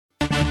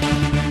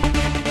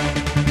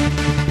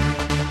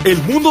El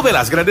mundo de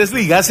las grandes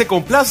ligas se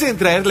complace en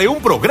traerle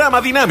un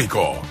programa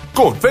dinámico,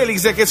 con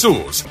Félix de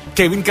Jesús,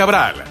 Kevin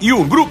Cabral y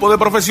un grupo de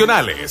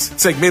profesionales.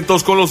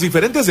 Segmentos con los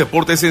diferentes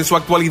deportes en su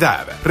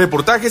actualidad,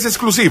 reportajes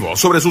exclusivos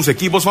sobre sus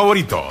equipos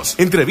favoritos,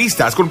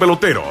 entrevistas con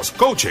peloteros,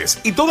 coaches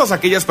y todas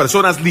aquellas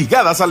personas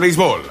ligadas al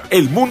béisbol.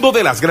 El mundo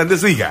de las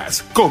grandes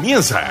ligas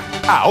comienza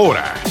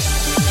ahora.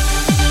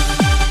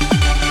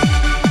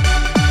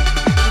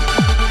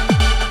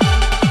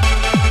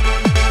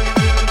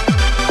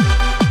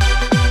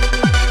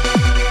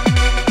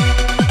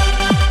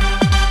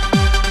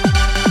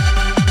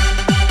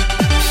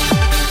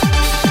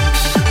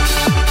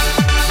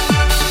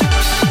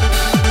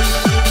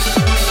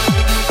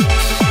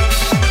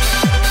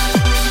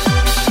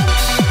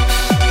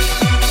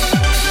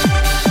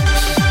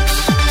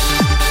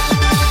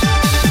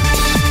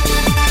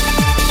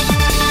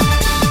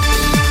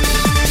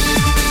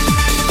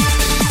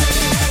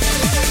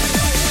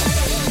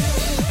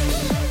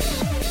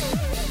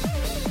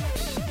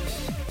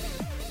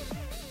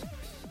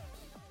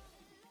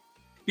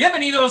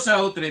 Bienvenidos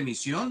a otra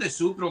emisión de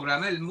su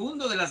programa El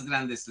Mundo de las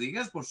Grandes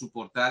Ligas por sus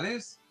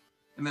portales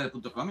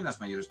ml.com y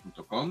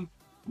lasmayores.com.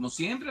 Como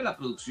siempre, la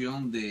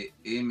producción de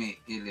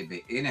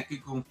MLBN. Aquí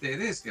con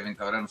ustedes, Kevin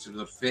Cabral, un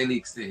servidor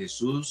Félix de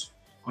Jesús,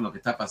 con lo que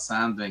está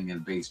pasando en el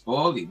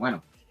béisbol. Y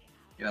bueno,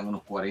 quedan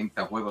unos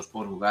 40 juegos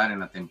por jugar en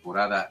la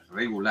temporada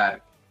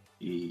regular.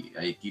 Y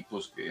hay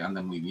equipos que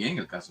andan muy bien,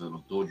 el caso de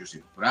los Dodgers y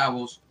los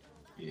Bravos.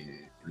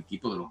 El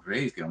equipo de los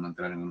Rays, que van a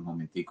entrar en unos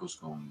momenticos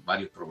con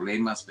varios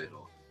problemas,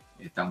 pero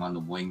están jugando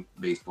un buen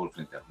béisbol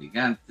frente a los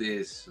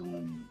Gigantes,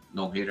 un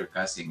no-hitter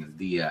casi en el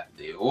día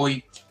de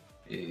hoy.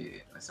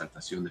 La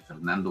exaltación de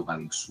Fernando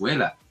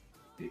Valenzuela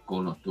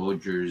con los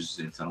Dodgers,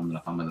 el Salón de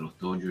la Fama de los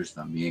Dodgers,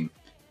 también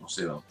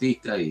José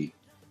Bautista. Y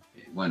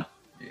bueno,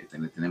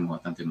 tenemos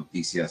bastantes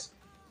noticias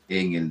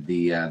en el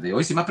día de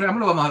hoy. Sin más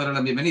preámbulo, vamos a dar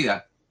la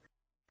bienvenida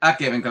a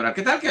Kevin Cabral.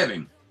 ¿Qué tal,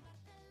 Kevin?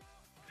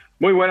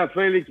 Muy buenas,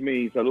 Félix.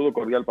 Mi saludo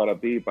cordial para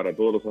ti y para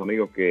todos los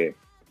amigos que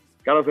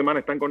cada semana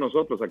están con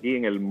nosotros aquí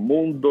en el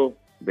mundo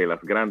de las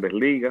grandes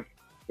ligas.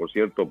 Por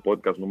cierto,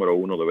 podcast número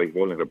 1 de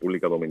béisbol en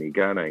República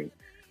Dominicana. Y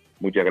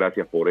muchas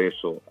gracias por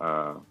eso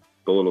a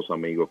todos los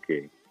amigos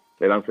que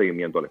le dan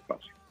seguimiento al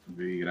espacio.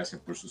 Sí,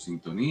 gracias por su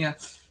sintonía.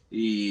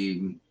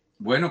 Y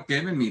bueno,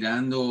 Kevin,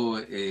 mirando,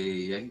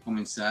 hay que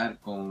comenzar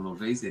con los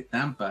Rays de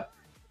Tampa.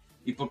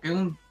 Y porque es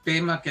un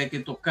tema que hay que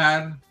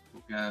tocar,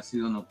 porque ha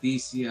sido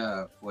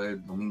noticia, fue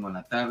el domingo en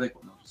la tarde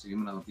cuando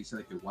recibimos la noticia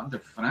de que Wander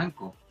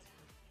Franco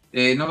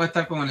no va a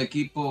estar con el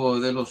equipo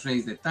de los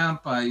Rays de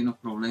Tampa. Hay unos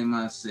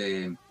problemas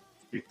que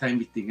está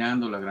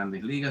investigando las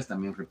Grandes Ligas,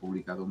 también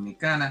República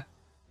Dominicana,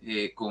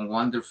 con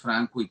Wander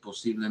Franco y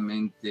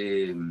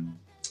posiblemente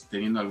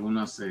teniendo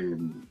algunos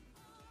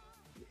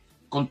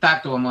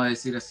contactos, vamos a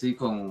decir así,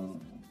 con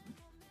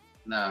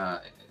una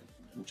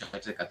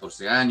muchacha de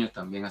 14 años.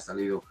 También ha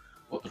salido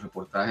otro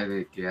reportaje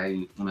de que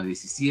hay una de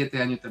 17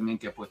 años también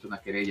que ha puesto una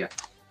querella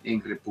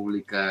en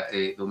República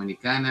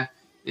Dominicana.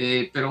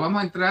 Pero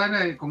vamos a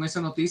entrar con esa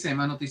noticia, hay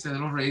más noticias de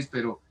los Rays,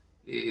 pero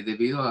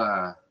debido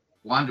a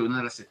Wander, una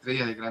de las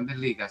estrellas de Grandes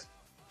Ligas,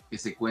 que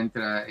se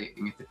encuentra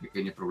en este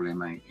pequeño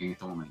problema en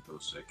estos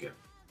momentos. Kevin.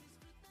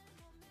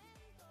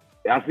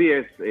 Así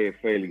es,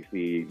 Félix,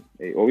 y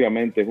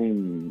obviamente es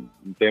un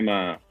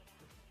tema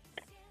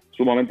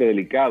sumamente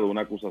delicado,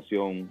 una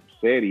acusación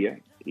seria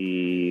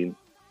y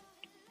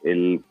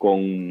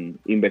con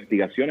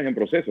investigaciones en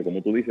proceso,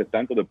 como tú dices,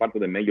 tanto de parte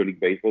de Major League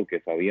Baseball,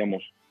 que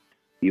sabíamos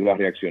iba a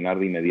reaccionar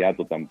de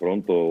inmediato tan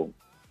pronto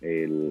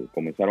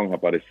comenzaron a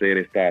aparecer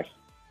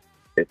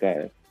estos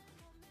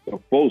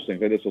posts en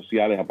redes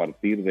sociales a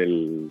partir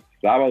del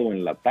sábado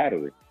en la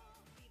tarde.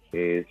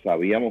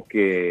 Sabíamos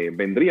que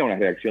vendría una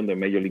reacción de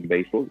Major League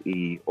Baseball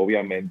y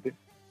obviamente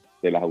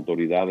de las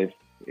autoridades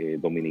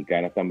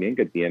dominicanas también,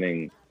 que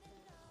tienen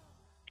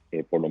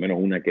por lo menos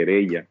una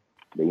querella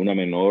de una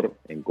menor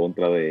en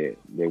contra de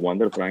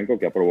Wander Franco,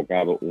 que ha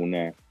provocado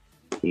una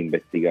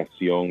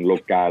investigación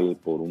local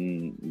por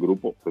un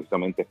grupo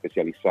precisamente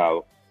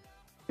especializado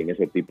en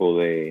ese tipo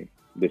de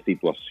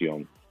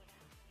situación.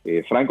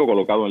 Franco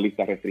colocado en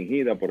lista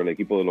restringida por el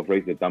equipo de los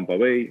Rays de Tampa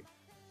Bay.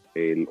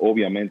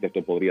 Obviamente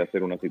esto podría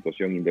ser una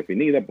situación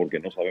indefinida porque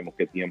no sabemos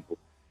qué tiempo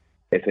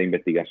esa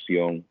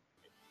investigación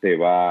se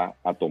va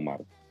a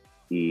tomar.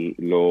 Y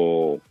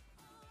lo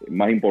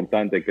más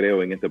importante,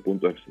 creo, en este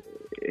punto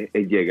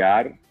es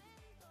llegar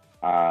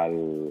a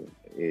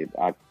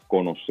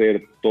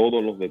conocer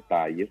todos los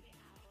detalles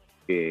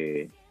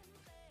que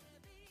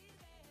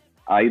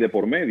hay de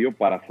por medio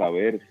para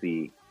saber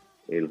si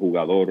el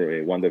jugador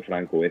Wander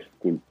Franco es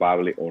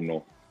culpable o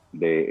no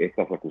de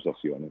estas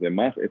acusaciones.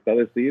 Además, está a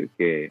decir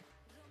que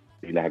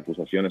si las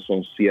acusaciones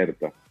son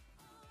ciertas,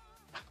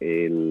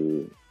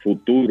 el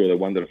futuro de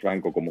Wander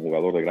Franco como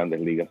jugador de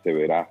Grandes Ligas se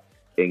verá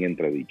en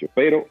entredicho.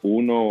 Pero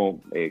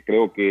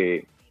creo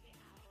que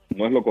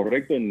no es lo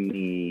correcto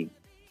ni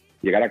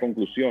llegar a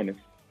conclusiones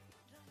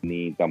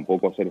ni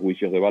tampoco hacer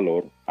juicios de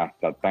valor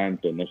hasta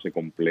tanto no se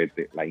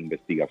complete la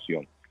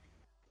investigación.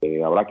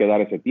 Habrá que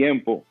dar ese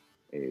tiempo.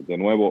 De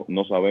nuevo,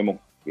 no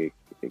sabemos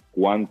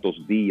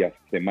cuántos días,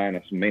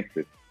 semanas,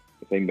 meses,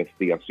 esa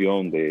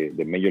investigación de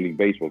Major League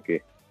Baseball,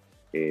 que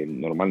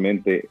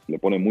normalmente le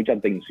pone mucha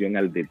atención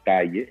al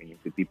detalle en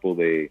este tipo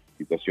de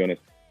situaciones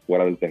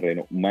fuera del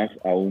terreno, más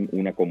aún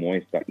una como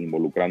esta,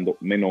 involucrando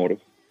menores.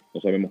 No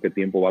sabemos qué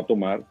tiempo va a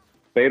tomar,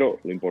 pero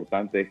lo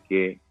importante es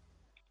que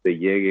se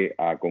llegue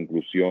a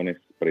conclusiones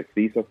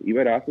precisas y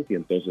veraces, y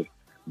entonces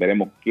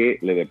veremos qué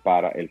le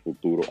depara el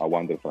futuro a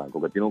Wander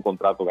Franco, que tiene un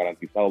contrato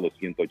garantizado de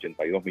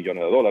 $182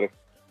 millones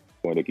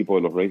con el equipo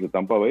de los Rays de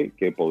Tampa Bay,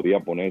 que podría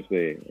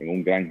ponerse en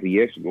un gran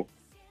riesgo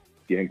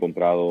si es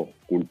encontrado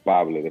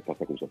culpable de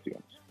estas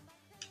acusaciones.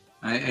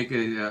 Hay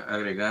que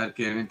agregar,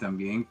 Kevin,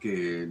 también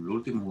que el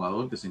último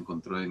jugador que se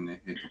encontró en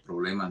estos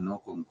problemas, ¿no?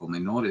 con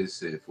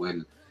menores fue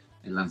el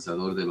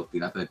lanzador de los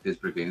Piratas de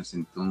Pittsburgh, en ese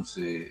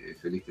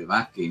entonces Felipe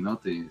Vázquez,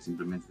 ¿no?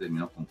 Simplemente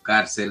terminó con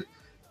cárcel.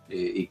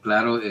 Y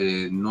claro,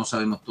 no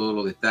sabemos todos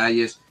los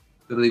detalles,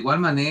 pero de igual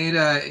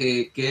manera,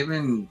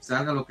 Kevin,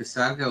 salga lo que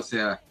salga, o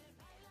sea,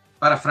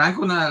 para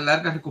Franco una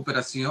larga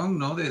recuperación,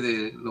 ¿no?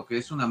 De lo que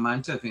es una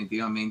mancha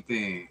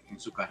definitivamente en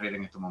su carrera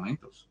en estos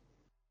momentos.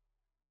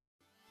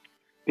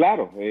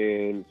 Claro,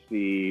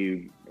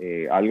 si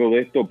algo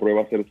de esto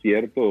prueba a ser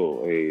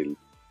cierto,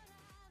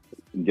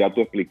 ya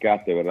tú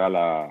explicaste,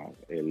 ¿verdad?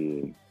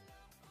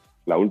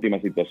 La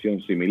última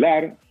situación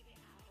similar.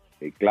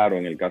 Claro,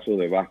 en el caso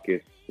de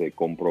Vázquez se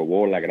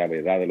comprobó la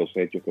gravedad de los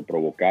hechos que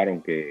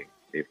provocaron que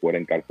fuera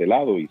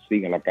encarcelado y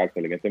sigue en la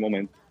cárcel en este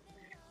momento.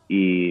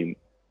 Y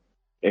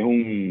es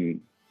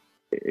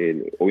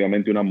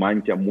obviamente una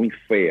mancha muy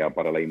fea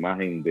para la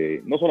imagen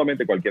de no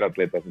solamente cualquier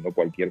atleta, sino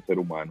cualquier ser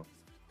humano.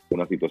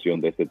 Una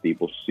situación de este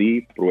tipo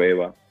sí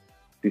prueba,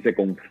 sí se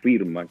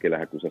confirma que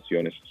las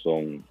acusaciones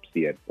son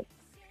ciertas.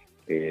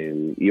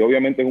 Y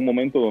obviamente es un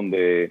momento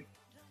donde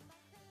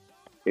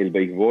el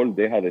béisbol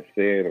deja de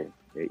ser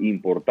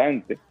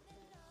importante,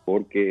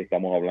 porque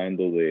estamos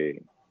hablando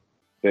de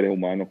seres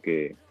humanos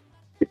que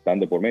están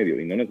de por medio,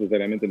 y no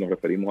necesariamente nos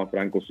referimos a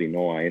Franco,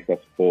 sino a esas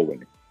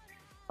jóvenes.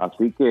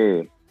 Así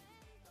que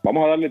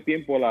vamos a darle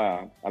tiempo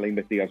a la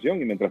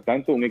investigación, y mientras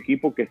tanto un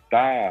equipo que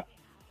está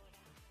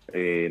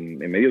en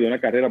medio de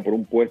una carrera por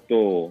un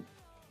puesto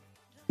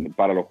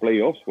para los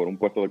playoffs, por un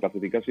puesto de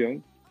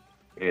clasificación,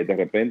 de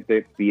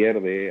repente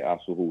pierde a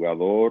su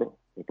jugador,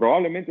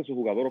 probablemente su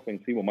jugador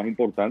ofensivo más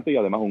importante, y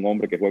además un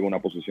hombre que juega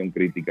una posición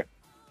crítica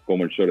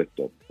como el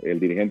shortstop. El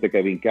dirigente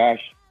Kevin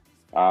Cash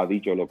ha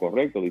dicho lo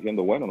correcto,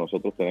 diciendo, bueno,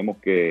 nosotros tenemos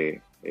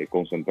que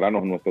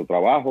concentrarnos en nuestro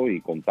trabajo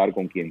y contar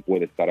con quien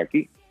puede estar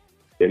aquí.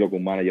 Es lo que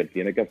un manager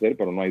tiene que hacer,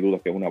 pero no hay duda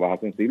que es una baja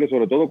sensible,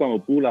 sobre todo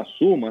cuando tú la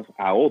sumas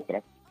a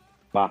otras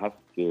bajas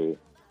que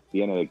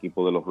tiene el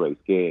equipo de los Rays,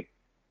 que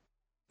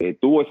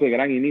tuvo ese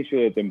gran inicio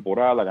de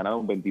temporada,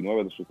 ganaron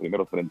 29 de sus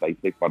primeros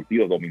 36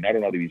 partidos,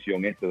 dominaron la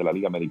división este de la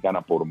Liga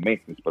Americana por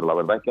meses, pero la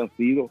verdad es que han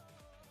sido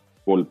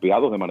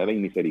golpeados de manera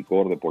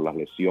inmisericordia por las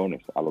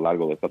lesiones a lo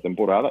largo de esta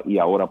temporada, y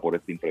ahora por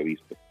este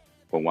imprevisto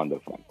con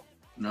Wander Franco.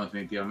 No,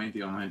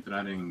 definitivamente vamos a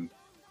entrar en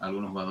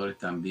algunos jugadores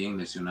también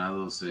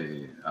lesionados,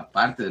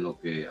 aparte de lo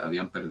que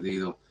habían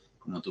perdido,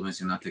 como tú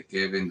mencionaste,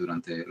 Kevin,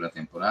 durante la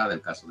temporada,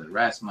 el caso de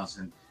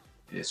Rasmussen,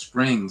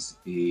 Springs,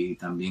 y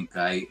también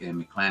Kai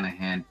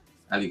McClanahan,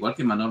 al igual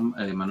que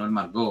Manuel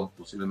Margot,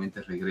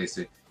 posiblemente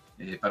regrese.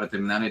 Para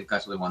terminar, el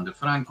caso de Wander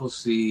Franco,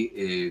 sí,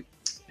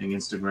 en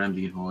Instagram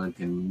dijo él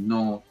que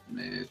no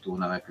tuvo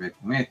nada que ver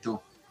con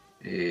esto.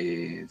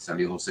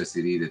 Salió José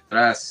Siri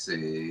detrás,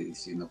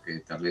 diciendo que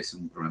tal vez es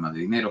un problema de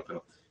dinero,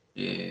 pero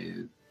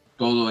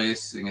todo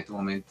es en este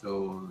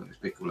momento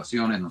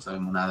especulaciones, no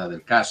sabemos nada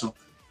del caso,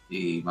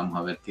 y vamos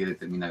a ver qué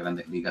determina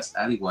Grandes Ligas,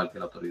 al igual que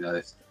las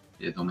autoridades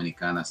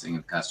dominicanas en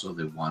el caso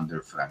de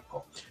Wander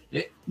Franco.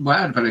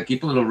 Bueno, para el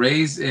equipo de los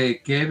Rays,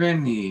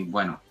 Kevin, y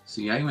bueno,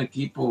 si hay un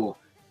equipo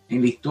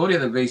en la historia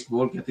del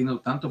béisbol que ha tenido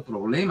tantos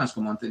problemas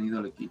como han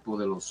tenido el equipo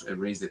de los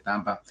Rays de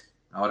Tampa,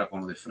 ahora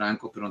con lo de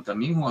Franco, pero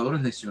también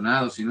jugadores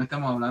lesionados, y no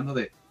estamos hablando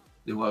de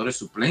jugadores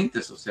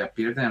suplentes, o sea,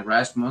 pierden a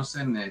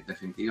Rasmussen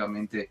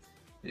definitivamente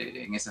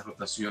en esa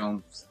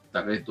rotación,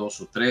 tal vez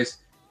 2 o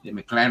 3,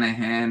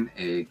 McClanahan,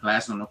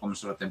 Glasnow no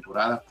comenzó la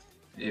temporada,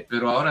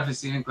 pero ahora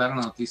reciben, claro,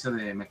 la noticia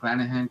de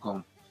McClanahan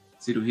con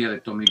cirugía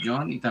de Tommy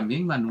John, y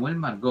también Manuel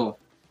Margot,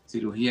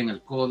 cirugía en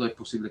el codo. Es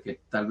posible que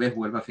tal vez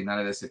vuelva a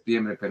finales de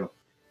septiembre, pero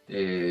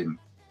de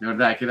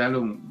verdad hay que darle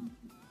una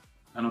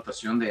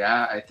anotación de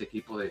A este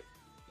equipo de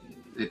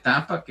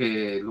Tampa,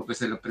 que lo que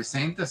se les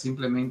presenta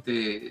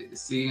simplemente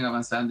siguen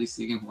avanzando y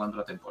siguen jugando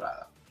la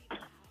temporada.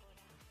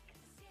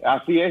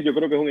 Así es, yo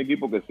creo que es un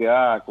equipo que se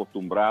ha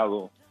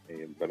acostumbrado,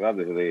 ¿verdad?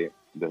 Desde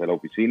la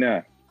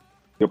oficina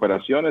de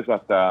operaciones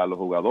hasta los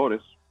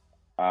jugadores,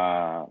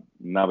 a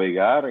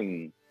navegar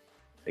en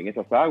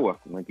esas aguas.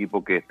 Un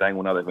equipo que está en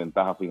una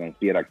desventaja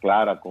financiera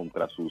clara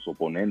contra sus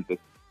oponentes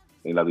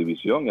en la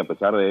división, y a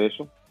pesar de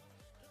eso,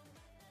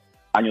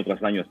 año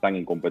tras año están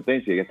en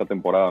competencia, y esta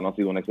temporada no ha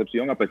sido una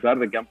excepción, a pesar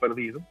de que han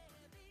perdido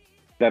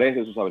 3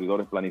 de sus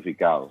abridores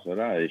planificados,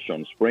 ¿verdad?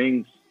 Sean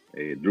Springs,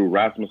 Drew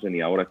Rasmussen,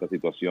 y ahora esta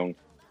situación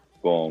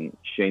con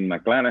Shane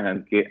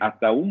McClanahan, que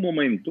hasta un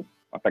momento,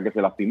 hasta que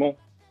se lastimó,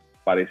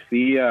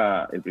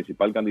 parecía el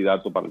principal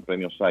candidato para el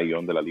premio Cy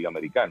Young de la Liga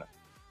Americana.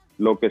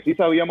 Lo que sí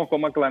sabíamos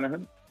con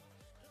McClanahan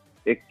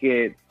es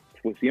que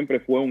siempre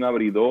fue un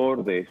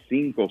abridor de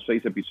 5 o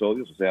 6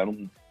 episodios, o sea,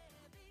 un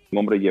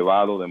hombre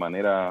llevado de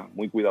manera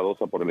muy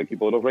cuidadosa por el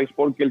equipo de los Rays,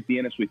 porque él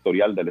tiene su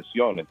historial de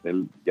lesiones.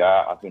 Él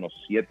ya hace unos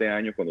 7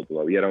 años, cuando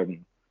todavía era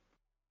un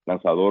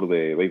lanzador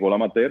de béisbol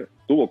amateur,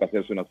 tuvo que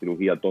hacerse una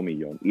cirugía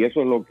Tommy John, y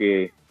eso es lo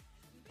que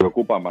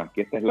preocupa más,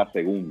 que esta es la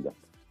segunda.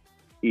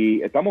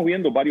 Y estamos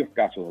viendo varios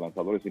casos de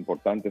lanzadores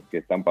importantes que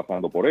están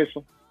pasando por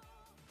eso.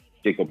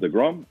 Jacob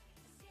deGrom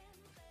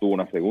tuvo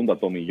una segunda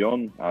Tommy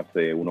John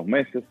hace unos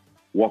meses.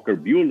 Walker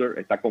Buehler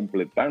está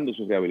completando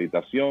su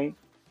rehabilitación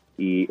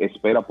y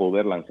espera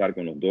poder lanzar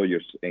con los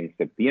Dodgers en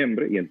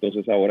septiembre. Y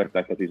entonces ahora está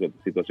esta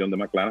situación de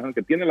McClanahan,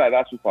 que tiene la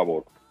edad a su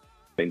favor,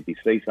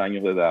 26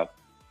 años de edad,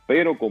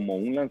 pero como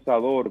un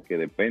lanzador que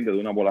depende de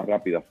una bola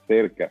rápida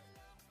cerca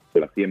de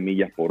las 100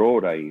 millas por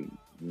hora y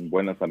un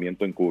buen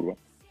lanzamiento en curva,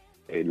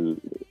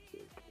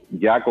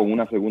 ya con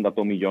una segunda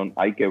Tommy John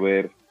hay que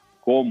ver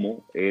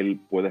cómo él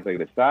puede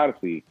regresar,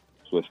 si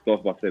su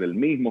stock va a ser el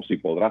mismo, si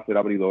podrá ser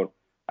abridor.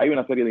 Hay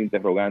una serie de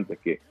interrogantes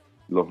que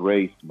los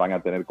Rays van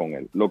a tener con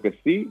él. Lo que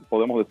sí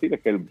podemos decir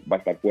es que él va a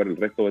estar fuera el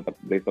resto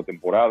de esta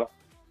temporada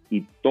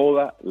y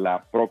toda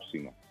la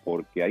próxima,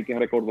 porque hay que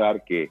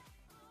recordar que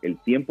el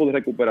tiempo de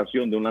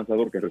recuperación de un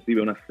lanzador que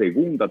recibe una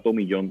segunda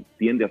Tommy John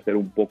tiende a ser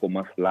un poco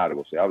más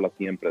largo. Se habla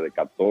siempre de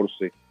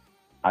 14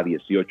 a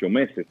 18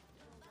 meses.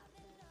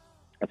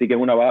 Así que es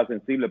una baja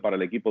sensible para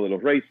el equipo de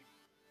los Rays.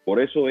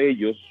 Por eso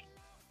ellos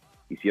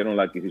hicieron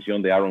la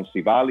adquisición de Aaron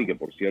Civale, que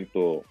por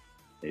cierto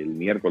el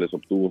miércoles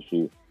obtuvo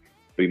su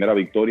primera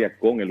victoria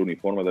con el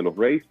uniforme de los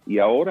Rays. Y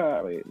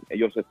ahora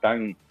ellos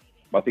están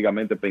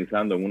básicamente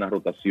pensando en una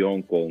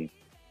rotación con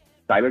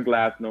Tyler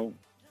Glasnow,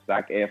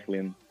 Zach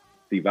Eflin,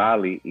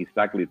 Civale y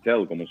Zach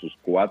Littell como sus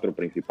 4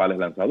 principales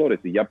lanzadores.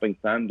 Y ya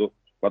pensando,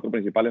 4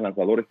 principales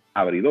lanzadores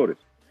abridores.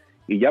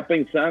 Y ya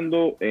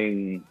pensando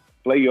en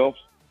playoffs,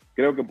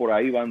 creo que por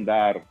ahí va a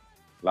andar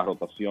la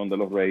rotación de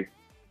los Rays,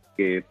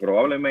 que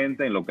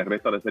probablemente en lo que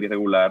resta de serie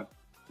regular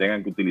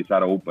tengan que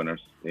utilizar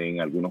openers en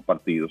algunos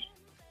partidos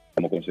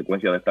como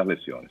consecuencia de estas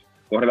lesiones.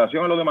 Con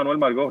relación a lo de Manuel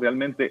Margot,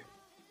 realmente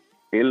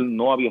él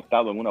no había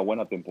estado en una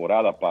buena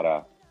temporada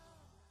para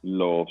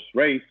los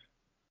Rays,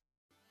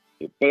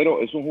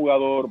 pero es un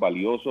jugador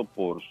valioso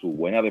por su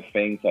buena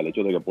defensa, el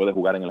hecho de que puede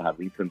jugar en el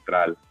jardín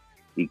central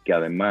y que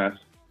además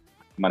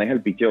maneja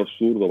el picheo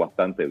zurdo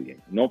bastante bien.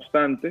 No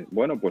obstante,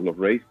 bueno, pues los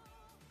Rays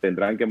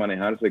tendrán que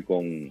manejarse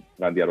con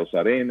Randy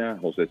Arozarena,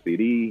 José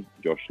Siri,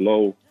 Josh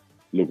Lowe,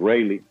 Luke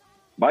Raley.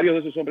 Varios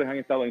de esos hombres han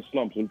estado en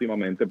slumps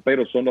últimamente,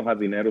 pero son los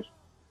jardineros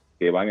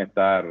que van a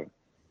estar,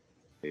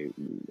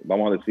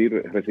 vamos a decir,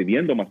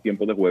 recibiendo más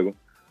tiempo de juego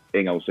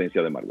en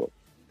ausencia de Margot.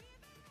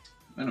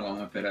 Bueno, vamos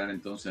a esperar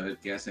entonces a ver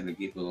qué hace el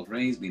equipo de los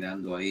Rays,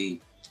 mirando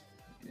ahí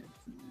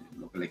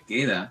lo que le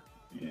queda.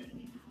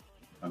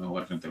 Van a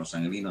jugar frente a los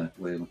angelinos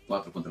después de los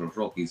 4 contra los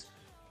Rockies,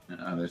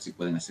 a ver si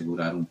pueden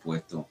asegurar un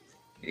puesto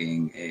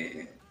en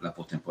la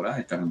postemporada.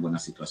 Están en buena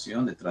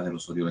situación detrás de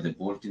los Orioles de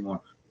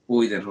Baltimore.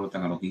 Hoy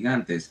derrotan a los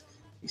Gigantes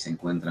y se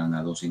encuentran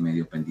a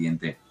 2.5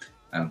 pendientes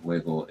al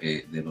juego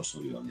de los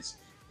Orioles.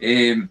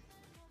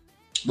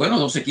 Bueno,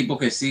 2 equipos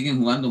que siguen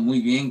jugando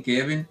muy bien,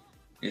 Kevin,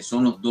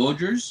 son los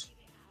Dodgers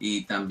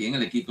y también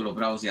el equipo de los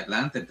Bravos de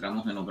Atlanta.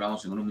 Entramos en los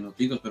Bravos en unos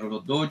minutitos, pero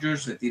los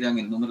Dodgers retiran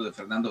el número de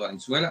Fernando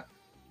Valenzuela.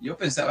 Yo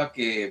pensaba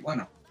que,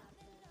 bueno,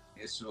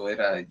 eso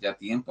era ya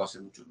tiempo, hace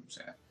mucho, o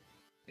sea,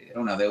 era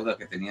una deuda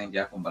que tenían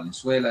ya con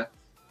Valenzuela,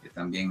 que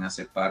también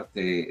hace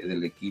parte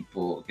del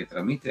equipo que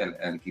transmite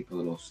al equipo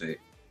de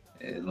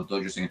los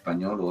Dodgers en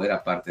español, o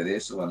era parte de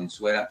eso,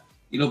 Valenzuela.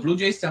 Y los Blue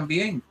Jays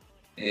también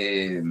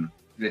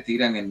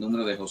retiran el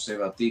número de José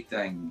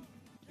Bautista en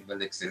nivel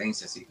de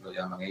excelencia, así que lo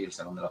llaman ellos, el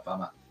Salón de la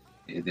Fama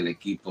del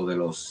equipo de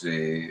los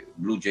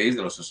Blue Jays,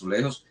 de los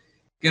Azulejos.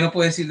 ¿Qué nos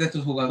puede decir de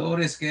estos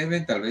jugadores,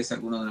 Kevin? Tal vez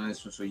algunos de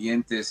nuestros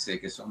oyentes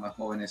que son más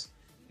jóvenes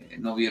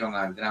no vieron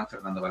al gran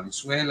Fernando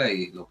Valenzuela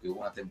y lo que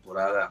hubo una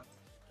temporada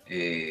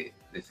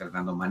de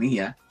Fernando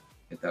Manía,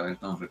 que tal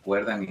vez nos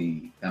recuerdan,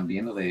 y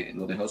también lo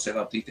de José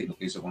Bautista y lo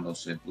que hizo con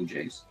los Blue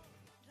Jays.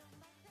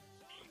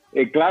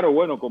 Claro,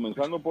 bueno,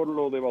 comenzando por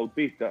lo de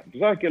Bautista, tú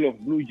sabes que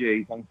los Blue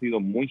Jays han sido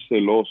muy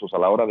celosos a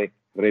la hora de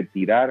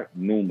retirar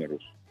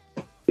números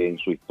en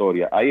su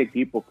historia. Hay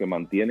equipos que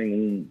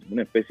mantienen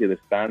una especie de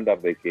estándar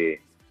de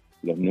que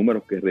los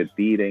números que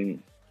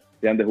retiren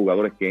sean de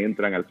jugadores que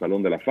entran al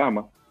Salón de la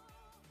Fama,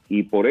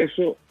 y por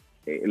eso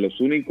los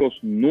únicos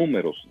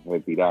números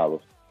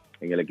retirados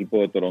en el equipo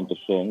de Toronto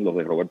son los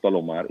de Roberto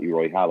Alomar y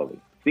Roy Halladay.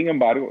 Sin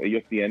embargo,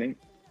 ellos tienen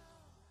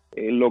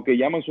lo que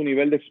llaman su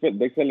nivel de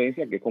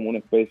excelencia, que es como una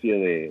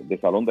especie de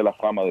Salón de la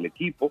Fama del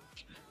equipo,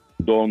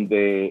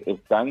 donde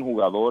están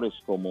jugadores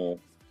como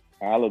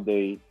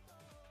Halladay,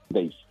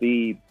 Dave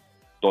Steve,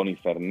 Tony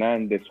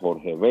Fernández,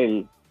 Jorge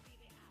Bell,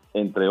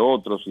 entre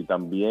otros, y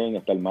también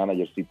está el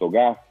manager Cito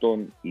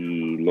Gaston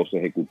y los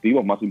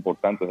ejecutivos más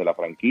importantes de la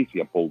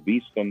franquicia, Paul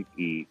Beeston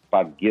y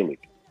Pat Gillick.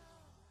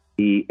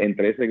 Y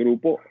entre ese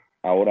grupo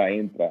ahora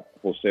entra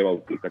José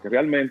Bautista, que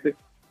realmente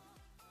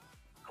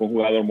fue un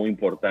jugador muy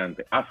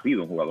importante, ha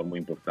sido un jugador muy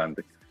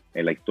importante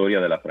en la historia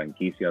de la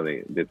franquicia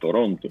de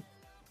Toronto.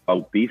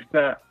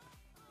 Bautista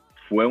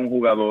fue un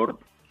jugador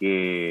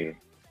que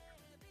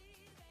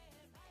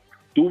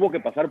tuvo que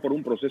pasar por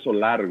un proceso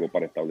largo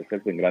para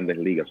establecerse en Grandes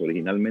Ligas,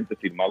 originalmente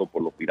firmado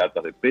por los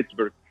Piratas de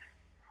Pittsburgh.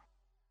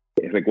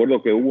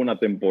 Recuerdo que hubo una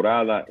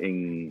temporada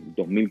en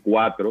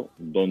 2004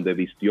 donde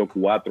vistió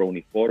 4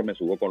 uniformes,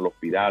 jugó con los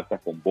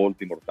Piratas, con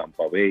Baltimore,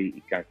 Tampa Bay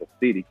y Kansas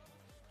City.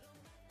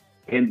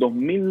 En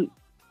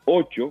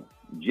 2008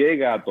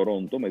 llega a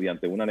Toronto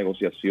mediante una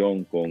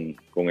negociación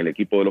con el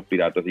equipo de los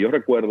Piratas. Y yo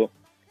recuerdo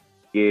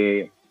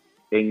que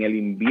en el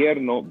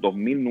invierno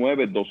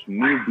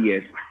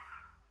 2009-2010,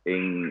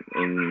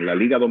 en la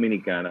Liga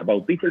Dominicana,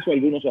 Bautista hizo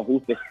algunos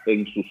ajustes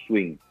en su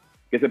swing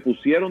que se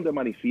pusieron de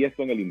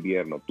manifiesto en el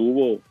invierno.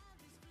 Tuvo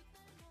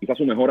quizás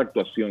su mejor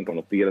actuación con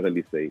los Tigres del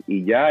Licey,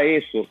 y ya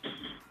eso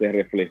se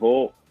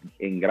reflejó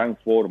en gran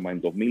forma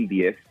en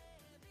 2010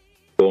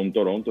 con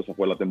Toronto. Esa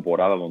fue la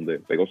temporada donde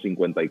pegó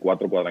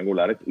 54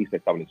 cuadrangulares y se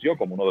estableció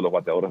como uno de los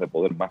bateadores de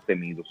poder más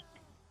temidos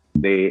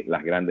de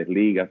las Grandes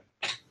Ligas.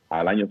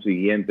 Al año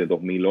siguiente,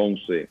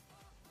 2011,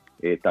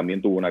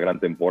 también tuvo una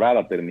gran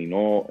temporada,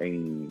 terminó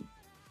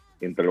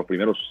entre los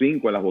primeros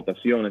 5 en las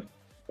votaciones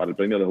para el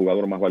premio de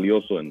jugador más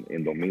valioso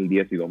en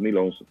 2010 y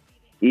 2011,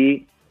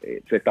 y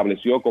se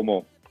estableció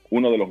como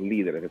uno de los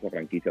líderes de esa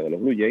franquicia de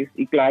los Blue Jays.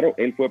 Y claro,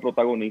 él fue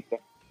protagonista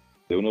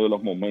de uno de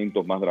los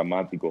momentos más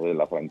dramáticos de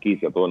la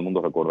franquicia. Todo el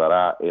mundo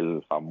recordará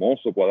el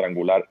famoso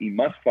cuadrangular y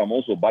más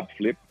famoso bat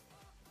flip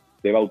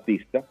de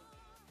Bautista,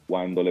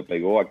 cuando le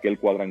pegó aquel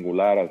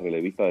cuadrangular al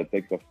relevista de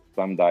Texas,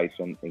 Sam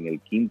Dyson, en el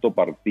 5º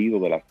partido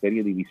de la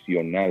serie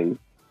divisional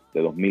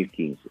de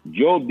 2015.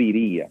 Yo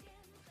diría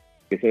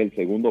que ese es el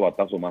segundo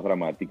batazo más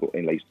dramático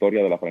en la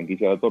historia de la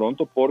franquicia de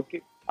Toronto,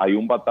 porque hay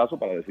un batazo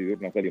para decidir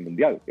una serie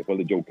mundial, que fue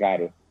el de Joe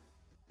Carter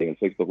en el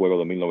 6º juego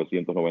de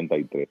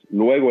 1993.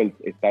 Luego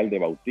está el de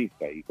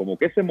Bautista, y como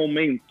que ese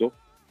momento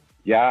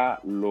ya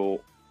lo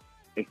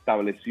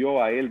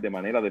estableció a él de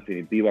manera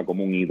definitiva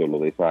como un ídolo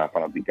de esa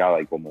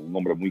fanaticada y como un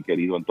hombre muy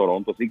querido en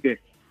Toronto. Así que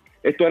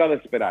esto era de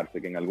esperarse,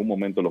 que en algún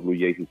momento los Blue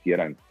Jays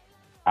hicieran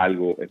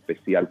algo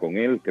especial con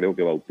él. Creo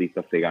que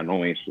Bautista se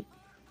ganó eso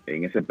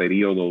en ese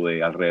periodo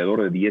de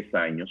alrededor de 10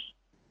 años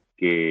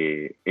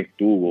que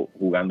estuvo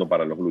jugando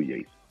para los Blue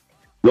Jays.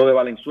 Lo de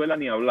Valenzuela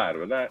ni hablar,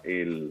 ¿verdad?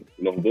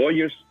 Los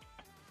Dodgers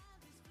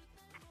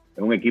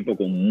es un equipo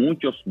con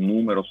muchos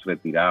números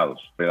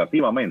retirados,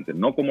 relativamente,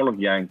 no como los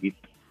Yankees,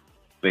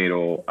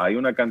 pero hay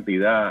una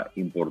cantidad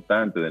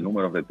importante de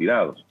números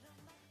retirados.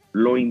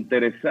 Lo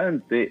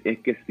interesante es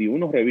que si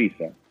uno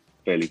revisa,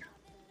 Félix,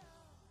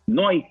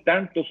 no hay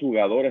tantos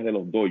jugadores de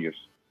los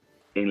Dodgers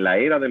en la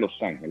era de Los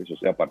Ángeles, o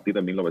sea, a partir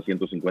de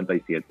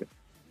 1957,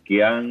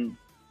 que han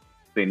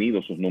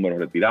tenido sus números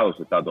retirados.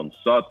 Está Don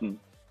Sutton,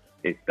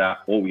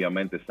 está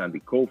obviamente Sandy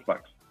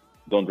Koufax,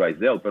 Don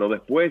Drysdale, pero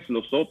después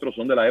los otros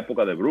son de la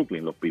época de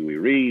Brooklyn, los Pee Wee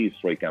Reeves,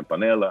 Ray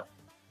Campanella,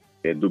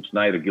 Duke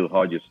Snider, Gil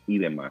Hodges y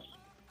demás.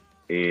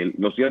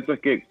 Lo cierto es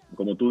que,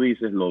 como tú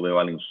dices, lo de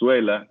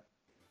Valenzuela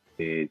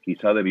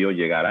quizá debió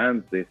llegar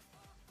antes.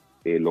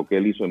 Lo que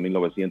él hizo en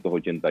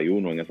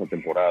 1981, en esa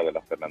temporada de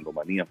la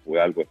Fernandomanía,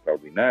 fue algo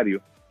extraordinario.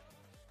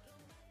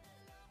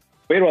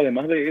 Pero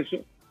además de eso,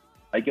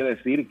 hay que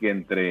decir que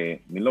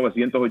entre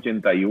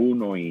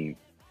 1981 y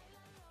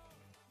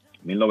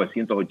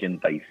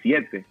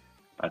 1987,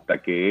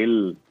 hasta que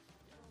él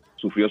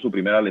sufrió su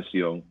primera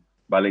lesión,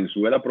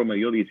 Valenzuela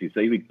promedió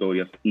 16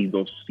 victorias y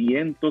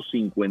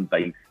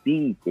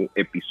 255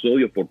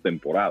 episodios por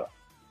temporada.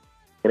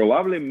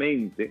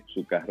 Probablemente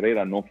su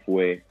carrera no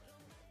fue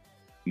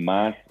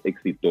más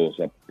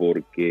exitosa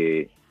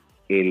porque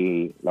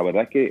la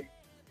verdad es que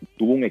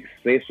tuvo un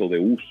exceso de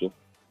uso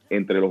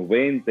entre los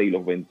 20 y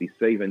los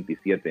 26,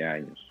 27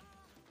 años.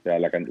 O sea,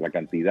 la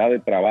cantidad de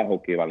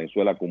trabajo que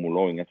Valenzuela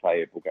acumuló en esa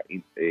época.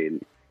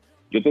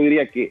 Yo te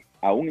diría que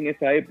aún en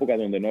esa época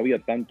donde no había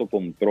tanto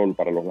control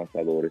para los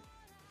lanzadores,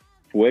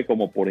 fue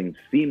como por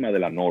encima de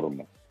la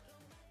norma.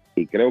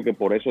 Y creo que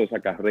por eso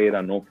esa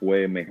carrera no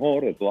fue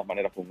mejor. De todas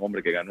maneras, fue un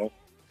hombre que ganó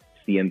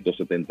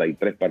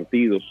 173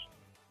 partidos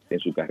en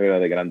su carrera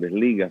de Grandes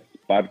Ligas,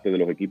 parte de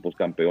los equipos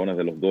campeones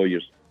de los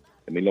Dodgers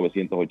en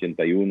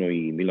 1981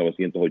 y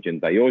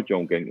 1988,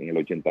 aunque en el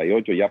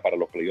 88 ya para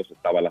los playoffs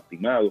estaba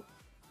lastimado,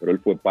 pero él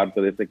fue parte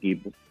de ese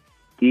equipo.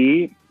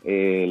 Y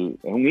es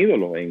un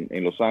ídolo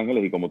en Los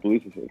Ángeles, y como tú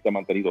dices, él se ha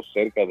mantenido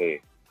cerca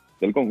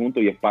del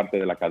conjunto y es parte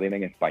de la cadena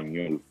en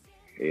español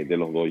de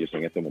los Dodgers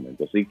en este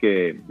momento. Así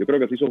que yo creo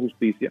que se hizo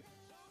justicia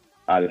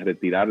al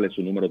retirarle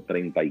su número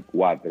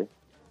 34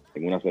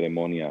 en una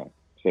ceremonia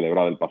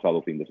celebrada el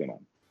pasado fin de semana.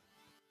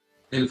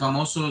 El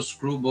famoso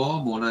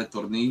screwball, bola de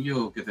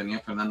tornillo que tenía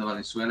Fernando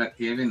Valenzuela,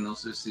 Kevin, no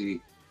sé si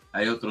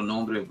hay otro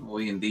nombre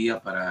hoy en día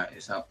para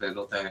esa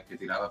pelota que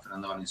tiraba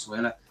Fernando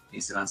Valenzuela,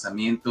 ese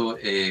lanzamiento,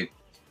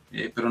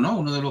 pero no,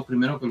 uno de los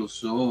primeros que lo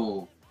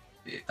usó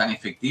tan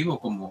efectivo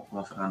como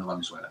Fernando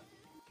Valenzuela.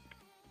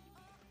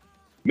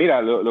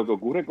 Mira, lo que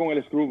ocurre con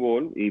el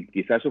screwball, y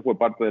quizás eso fue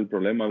parte del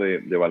problema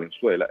de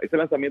Valenzuela, ese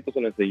lanzamiento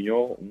se lo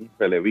enseñó un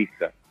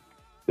relevista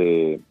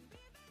de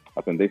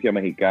ascendencia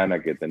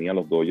mexicana que tenían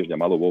los Dodgers,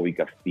 llamado Bobby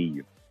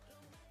Castillo.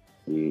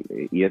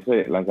 Y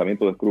ese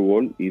lanzamiento de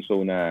screwball hizo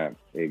una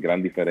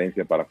gran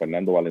diferencia para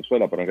Fernando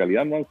Valenzuela, pero en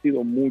realidad no han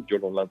sido muchos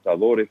los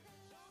lanzadores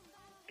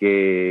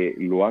que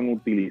lo han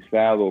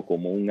utilizado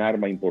como un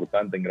arma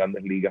importante en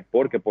Grandes Ligas,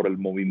 porque por el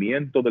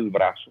movimiento del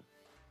brazo,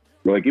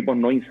 los equipos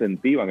no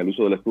incentivan el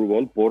uso del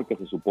screwball porque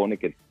se supone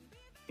que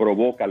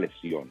provoca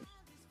lesiones.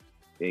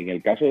 En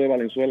el caso de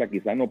Valenzuela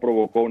quizás no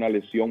provocó una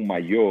lesión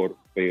mayor,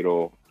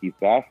 pero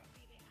quizás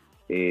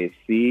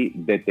sí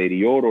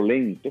deterioro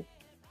lento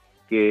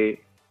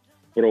que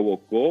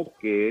provocó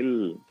que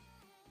él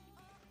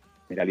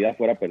en realidad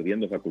fuera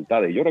perdiendo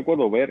facultades. Yo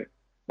recuerdo ver,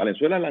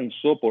 Valenzuela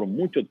lanzó por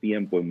mucho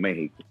tiempo en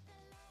México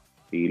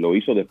y lo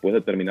hizo después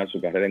de terminar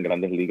su carrera en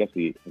Grandes Ligas,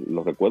 y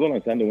lo recuerdo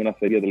lanzando en una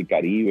serie del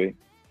Caribe,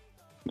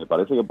 me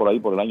parece que por ahí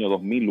por el año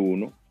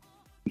 2001,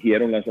 y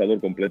era un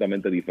lanzador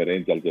completamente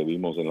diferente al que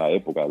vimos en la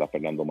época de la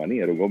Fernando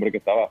Manía. Era un hombre que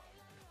estaba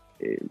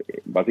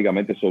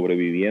básicamente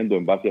sobreviviendo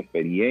en base a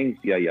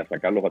experiencia y a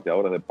sacar los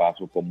bateadores de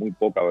paso con muy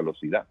poca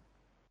velocidad.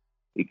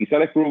 Y quizá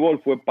el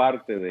screwball fue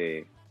parte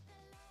de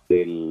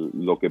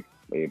lo que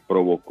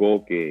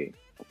provocó que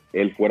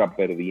él fuera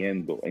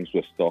perdiendo en su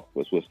stock,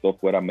 pues su stock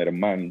fuera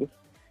mermando.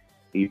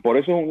 Y por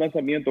eso es un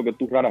lanzamiento que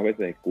tú raras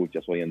veces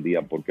escuchas hoy en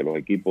día, porque los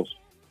equipos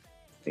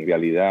en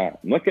realidad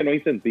no es que no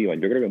incentivan.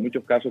 Yo creo que en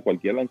muchos casos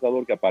cualquier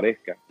lanzador que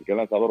aparezca, cualquier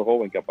lanzador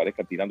joven que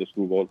aparezca tirando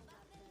screwball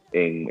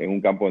en un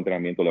campo de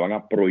entrenamiento, le van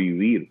a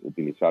prohibir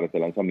utilizar ese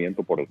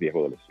lanzamiento por el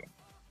riesgo de lesión.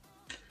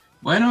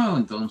 Bueno,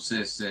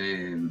 entonces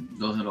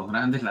dos de los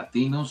grandes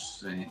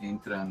latinos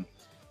entran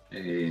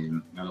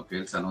a lo que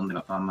es el Salón de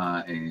la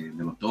Fama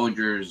de los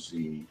Dodgers,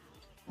 y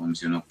como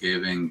mencionó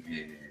Kevin,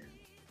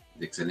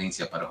 de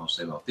excelencia para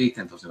José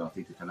Bautista. Entonces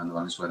Bautista y Fernando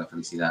Valenzuela,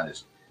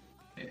 felicidades.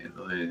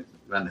 Los de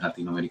grandes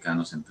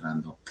latinoamericanos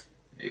entrando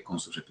con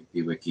su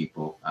respectivo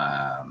equipo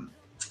a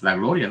la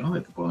gloria, ¿no?,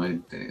 de poder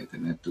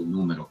tener tu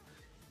número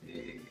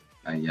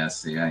allá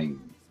sea en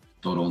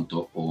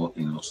Toronto o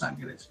en Los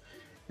Ángeles.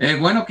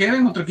 Bueno,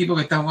 Kevin, otro equipo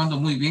que está jugando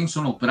muy bien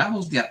son los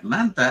Bravos de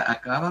Atlanta.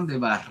 Acaban de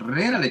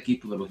barrer al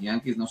equipo de los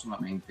Yankees. No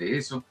solamente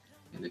eso,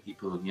 el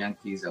equipo de los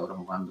Yankees ahora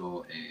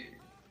jugando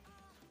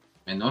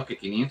menor que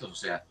 500, o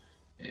sea,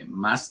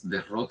 más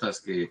derrotas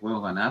que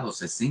juegos ganados,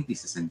 60 y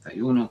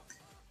 61.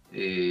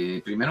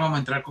 Primero vamos a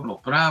entrar con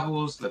los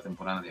Bravos, la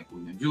temporada de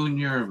Acuña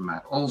Jr.,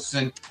 Matt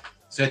Olson. O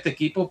sea, este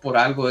equipo por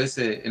algo es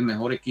el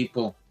mejor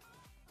equipo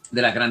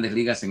de las Grandes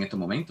Ligas en estos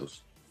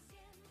momentos.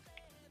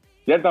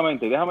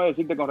 Ciertamente, déjame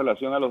decirte con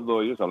relación a los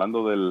Dodgers,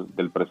 hablando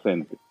del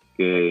presente,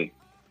 que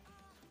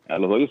a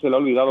los Dodgers se le ha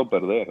olvidado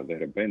perder de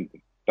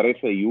repente.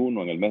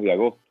 13-1 en el mes de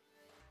agosto,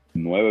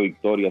 9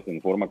 victorias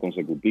en forma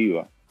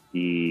consecutiva,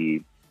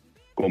 y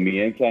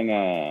comienzan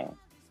a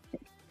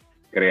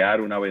crear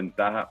una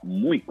ventaja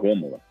muy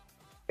cómoda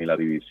en la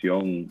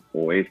división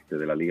oeste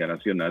de la Liga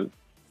Nacional.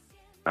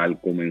 Al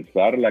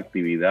comenzar la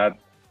actividad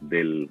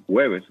del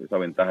jueves, esa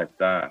ventaja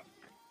está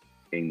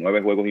en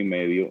 9 juegos y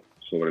medio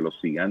sobre los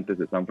Gigantes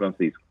de San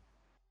Francisco,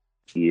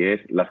 y es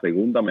la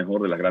segunda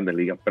mejor de las Grandes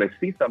Ligas,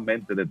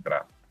 precisamente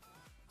detrás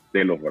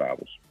de los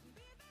Bravos.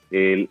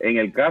 En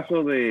el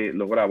caso de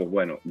los Bravos,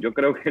 bueno, yo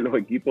creo que los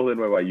equipos de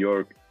Nueva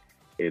York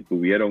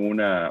tuvieron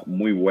una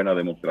muy buena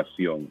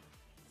demostración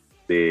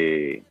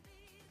de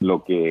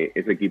lo que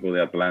ese equipo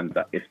de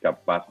Atlanta es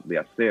capaz de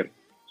hacer.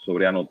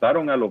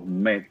 Sobreanotaron a los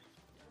Mets,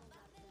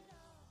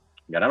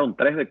 ganaron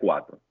 3 de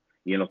 4,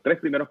 y en los 3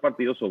 primeros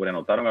partidos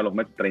sobreanotaron a los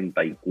Mets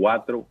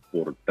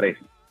 34-3.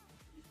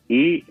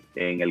 Y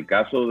en el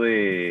caso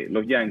de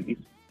los Yankees,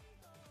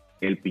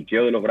 el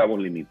picheo de los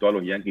Bravos limitó a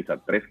los Yankees a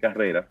 3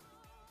 carreras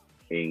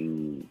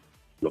en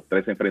los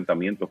 3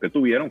 enfrentamientos que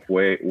tuvieron.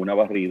 Fue una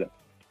barrida,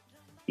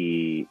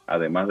 y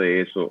además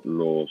de eso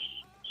los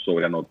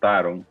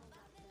sobreanotaron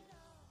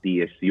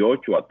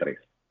 18-3.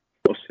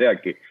 O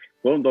sea que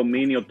fue un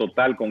dominio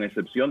total, con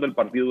excepción del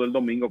partido del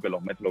domingo, que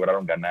los Mets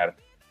lograron ganar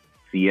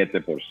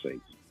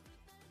 7-6.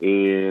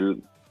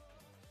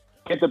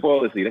 ¿Qué te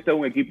puedo decir? Este es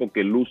un equipo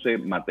que luce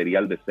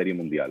material de serie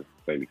mundial,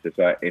 Félix.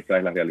 Esa es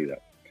la realidad.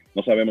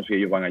 No sabemos si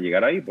ellos van a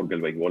llegar ahí, porque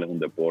el béisbol es un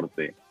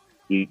deporte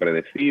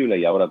impredecible,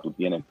 y ahora tú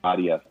tienes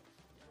varias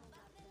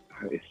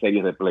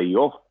series de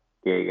playoff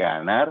que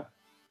ganar,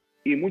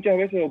 y muchas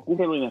veces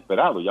ocurre lo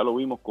inesperado. Ya lo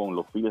vimos con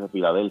los Phillies de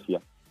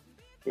Filadelfia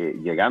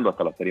llegando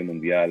hasta la serie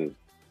mundial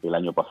el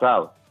año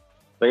pasado.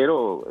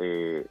 Pero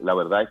la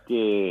verdad es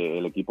que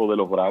el equipo de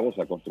los Bravos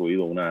ha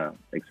construido una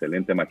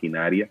excelente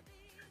maquinaria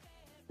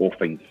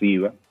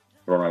ofensiva.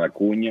 Ronald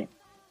Acuña,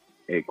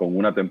 con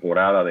una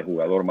temporada de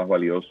jugador más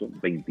valioso,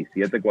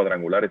 27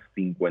 cuadrangulares,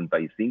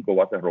 55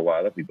 bases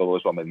robadas, y todo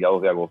eso a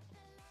mediados de agosto.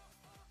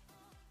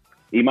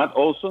 Y Matt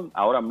Olson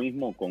ahora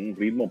mismo con un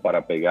ritmo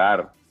para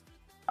pegar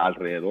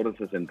alrededor de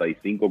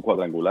 65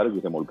 cuadrangulares y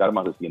remolcar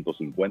más de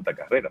 150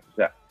 carreras. O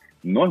sea,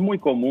 no es muy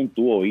común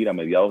tú oír a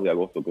mediados de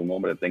agosto que un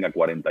hombre tenga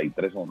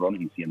 43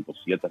 honrones y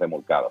 107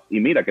 remolcadas.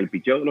 Y mira que el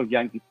picheo de los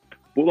Yankees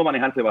pudo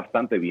manejarse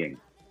bastante bien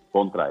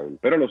contra él.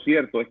 Pero lo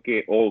cierto es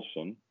que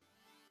Olson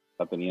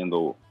está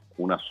teniendo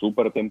una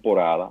super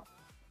temporada,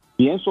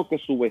 pienso que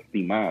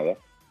subestimada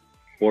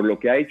por lo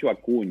que ha hecho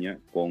Acuña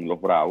con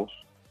los Bravos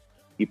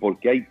y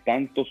porque hay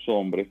tantos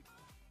hombres,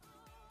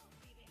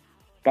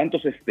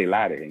 tantos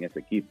estelares en ese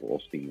equipo.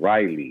 Austin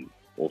Riley,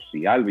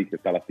 Ozzie Albies, que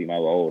está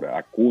lastimado ahora,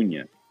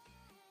 Acuña,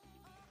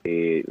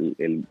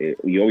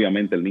 y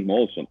obviamente el mismo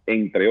Olson,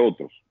 entre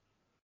otros.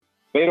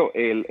 Pero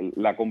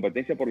la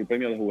competencia por el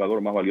premio de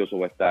jugador más valioso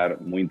va a estar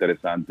muy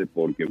interesante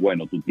porque,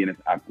 bueno, tú tienes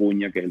a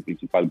Acuña, que es el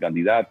principal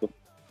candidato,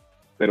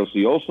 pero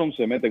si Olson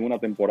se mete en una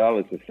temporada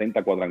de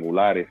 60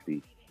 cuadrangulares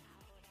y,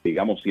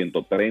 digamos,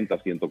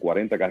 130,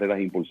 140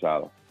 carreras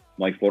impulsadas,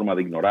 no hay forma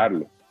de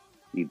ignorarlo.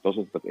 Y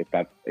entonces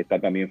está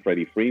también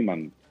Freddie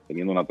Freeman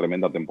teniendo una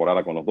tremenda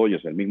temporada con los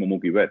Dodgers, el mismo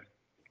Mookie Betts.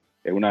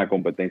 Es una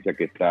competencia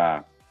que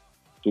está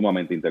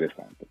sumamente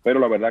interesante. Pero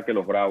la verdad que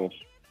los Bravos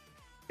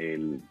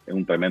es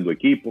un tremendo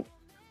equipo.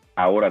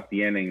 Ahora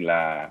tienen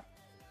la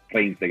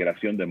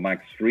reintegración de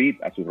Max Fried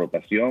a su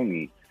rotación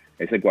y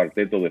ese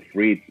cuarteto de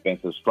Fried,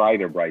 Spencer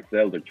Strider, Bryce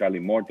Elder, Charlie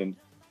Morton,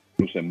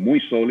 luce muy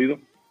sólido.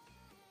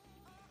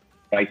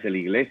 Raisel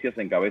Iglesias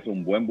encabeza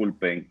un buen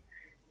bullpen.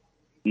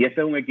 Y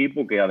este es un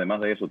equipo que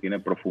además de eso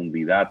tiene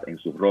profundidad en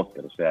su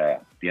roster. O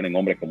sea, tienen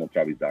hombres como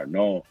Travis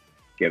d'Arnaud,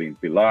 Kevin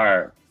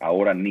Pillar,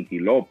 ahora Nicky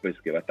López,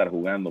 que va a estar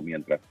jugando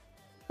mientras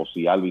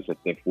Ozzie Albies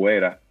esté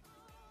fuera.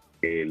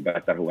 Él va a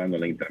estar jugando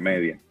en la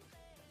intermedia.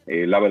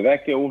 La verdad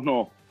es que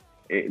uno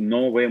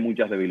no ve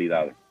muchas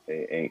debilidades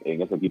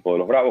en ese equipo de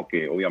los Bravos,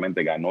 que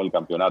obviamente ganó el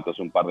campeonato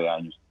hace un par de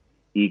años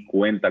y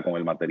cuenta con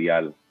el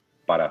material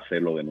para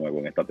hacerlo de nuevo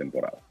en esta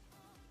temporada.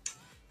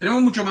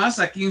 Tenemos mucho más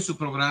aquí en su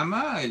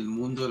programa, El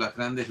Mundo de las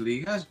Grandes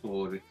Ligas,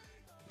 por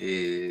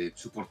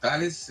sus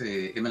portales,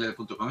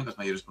 mlb.com y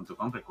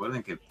losmayores.com.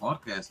 Recuerden que el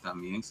podcast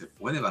también se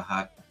puede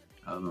bajar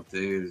a donde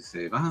ustedes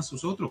bajan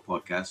sus otros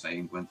podcasts. Ahí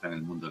encuentran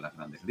El Mundo de las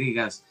Grandes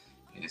Ligas,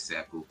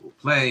 sea Google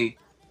Play,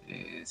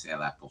 sea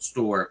el Apple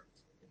Store.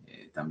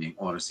 También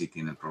Odyssey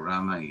tiene el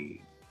programa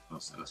y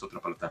las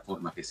otras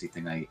plataformas que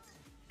existen ahí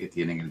que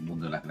tienen El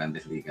Mundo de las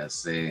Grandes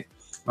Ligas.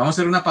 Vamos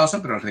a hacer una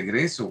pausa, pero al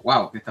regreso,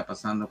 wow, ¿qué está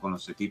pasando con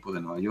los equipos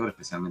de Nueva York,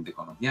 especialmente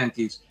con los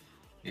Yankees?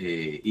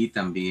 Y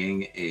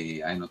también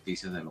hay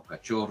noticias de los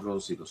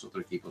Cachorros y los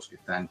otros equipos que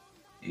están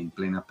en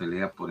plena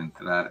pelea por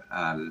entrar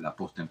a la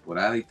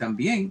postemporada. Y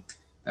también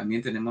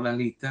tenemos la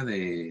lista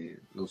de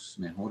los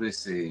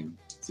mejores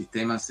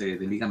sistemas de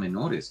liga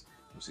menores,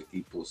 los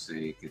equipos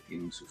que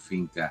tienen su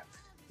finca,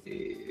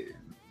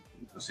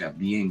 o sea,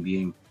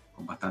 bien,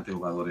 con bastantes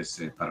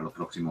jugadores para los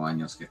próximos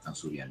años que están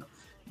subiendo.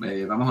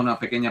 Vamos a una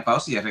pequeña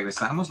pausa y ya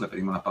regresamos. Le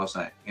pedimos la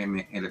pausa a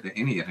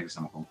MLBN y ya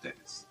regresamos con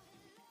ustedes.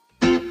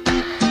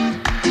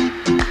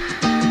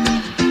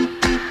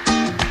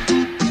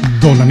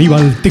 Don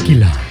Aníbal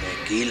Tequila.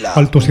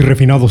 Altos y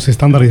refinados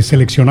estándares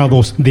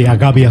seleccionados de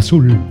agave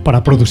azul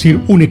para producir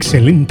un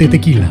excelente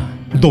tequila.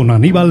 Don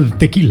Aníbal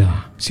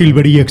Tequila.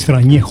 Silver y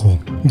Extrañejo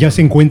ya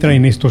se encuentra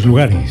en estos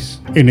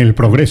lugares. En El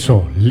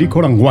Progreso,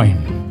 Liquor and Wine.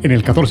 En el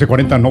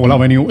 1440 Noble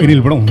Avenue en el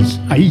Bronx.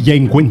 Ahí ya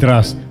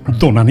encuentras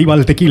Don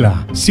Aníbal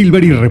Tequila,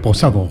 Silver y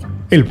Reposado.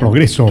 El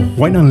Progreso,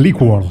 Wine and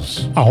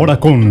Liquors. Ahora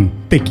con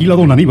Tequila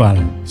Don Aníbal,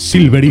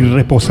 Silver y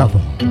Reposado.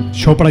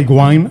 ShopRite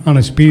Wine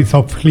and Spirits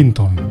of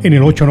Clinton. En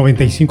el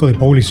 895 de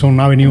Paulison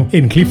Avenue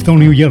en Clifton,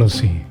 New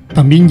Jersey.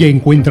 También ya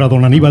encuentra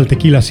Don Aníbal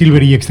Tequila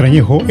Silver y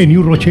Extrañejo en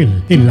New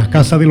Rochelle, en la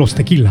Casa de los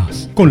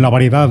Tequilas, con la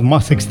variedad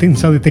más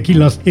extensa de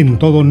tequilas en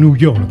todo New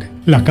York.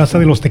 La Casa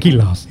de los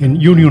Tequilas en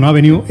Union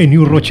Avenue en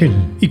New Rochelle.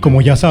 Y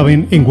como ya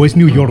saben, en West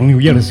New York, New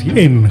Jersey,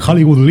 en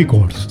Hollywood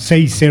Liquors,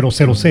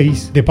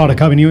 6006 de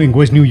Park Avenue en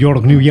West New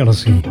York, New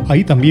Jersey.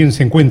 Ahí también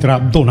se encuentra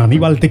Don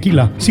Aníbal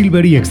Tequila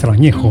Silver y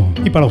Extrañejo.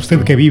 Y para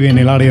usted que vive en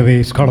el área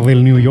de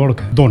Scardell, New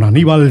York, Don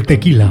Aníbal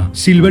Tequila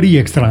Silver y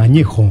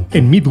Extrañejo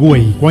en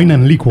Midway Wine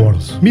and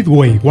Liquors.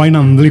 Midway Wine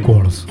and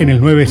Liquors en el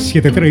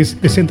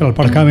 973 de Central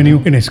Park Avenue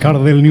en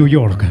Scardell, New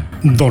York.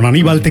 Don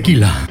Aníbal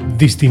Tequila,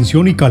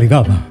 distinción y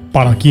calidad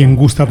para quien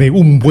gusta de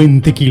un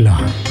buen tequila.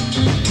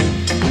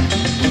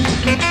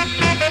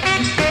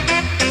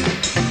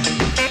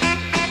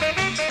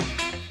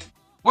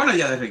 Bueno,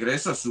 ya de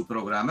regreso a su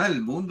programa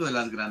El Mundo de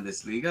las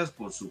Grandes Ligas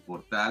por sus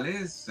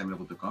portales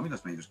mlb.com y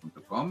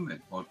losmayores.com.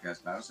 El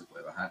podcast, claro, se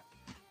puede bajar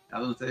a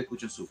donde ustedes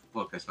escuchen su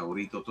podcast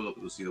favorito, todo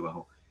producido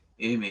bajo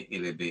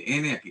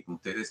MLBN. Aquí con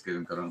ustedes, que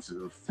encargamos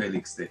el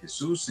Félix de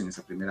Jesús. En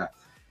esa primera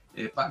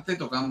parte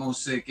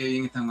tocamos qué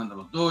bien están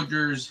mandando los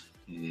Dodgers,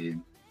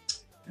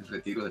 el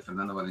retiro de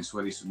Fernando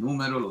Valenzuela y su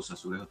número, los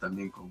Azulejos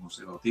también con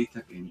José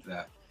Bautista, que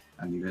entra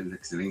a nivel de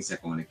excelencia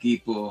con el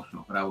equipo,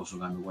 los Bravos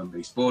jugando buen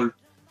béisbol,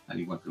 al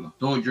igual que los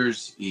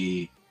Dodgers.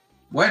 Y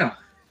bueno,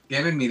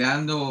 Kevin,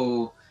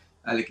 mirando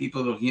al equipo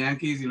de los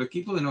Yankees y el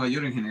equipo de Nueva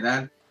York en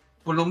general,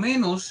 por lo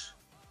menos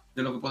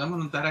de lo que podemos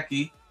notar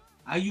aquí,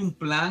 hay un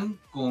plan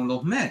con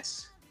los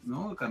Mets,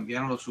 ¿no?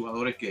 Cambiaron los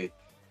jugadores que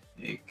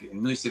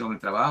no hicieron el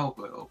trabajo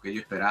o que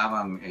ellos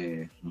esperaban,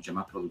 mucha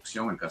más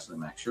producción. En el caso de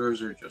Max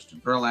Scherzer,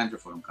 Justin Verlander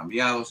fueron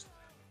cambiados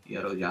y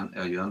ahora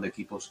ayudando a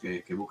equipos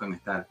que buscan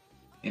estar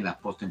en la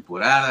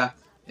postemporada.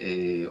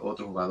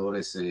 Otros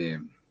jugadores,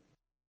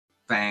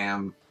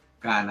 Pham,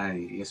 Cana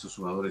y esos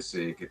jugadores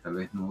que tal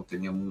vez no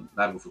tenían un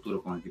largo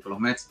futuro con el equipo de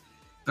los Mets.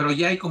 Pero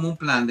ya hay como un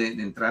plan de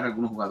entrar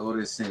algunos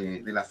jugadores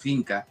de la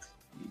finca,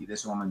 y de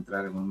eso vamos a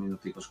entrar en unos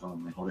minuticos con los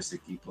mejores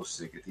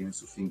equipos que tienen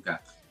su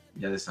finca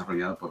ya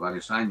desarrollada por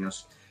varios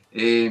años.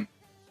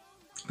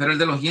 Pero el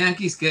de los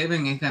Yankees,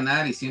 Kevin, es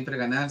ganar, siempre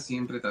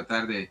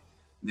tratar de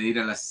ir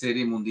a la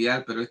Serie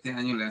Mundial, pero este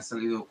año le han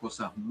salido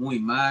cosas muy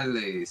mal.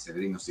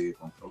 Severino sigue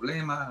con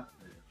problemas,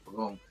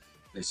 Rodón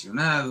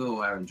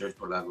lesionado, Aaron Judge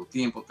por largo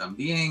tiempo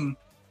también,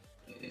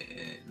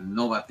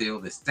 no bateo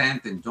de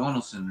Stanton,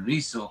 Donaldson,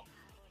 Rizzo.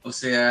 O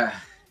sea,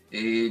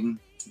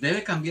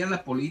 debe cambiar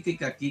la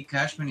política aquí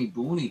Cashman y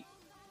Boone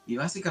y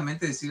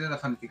básicamente decirle a la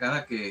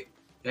fanaticada que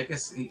hay que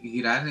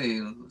girar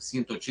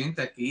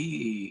 180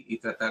 aquí y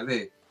tratar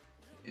de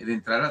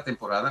entrar a la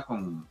temporada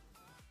con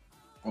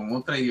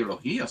otra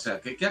ideología. O sea,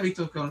 ¿qué ha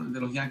visto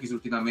de los Yankees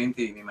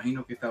últimamente? Y me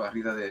imagino que esta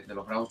barrida de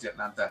los Bravos de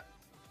Atlanta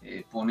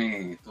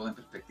pone todo en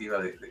perspectiva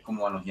de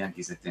cómo van los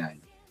Yankees este año.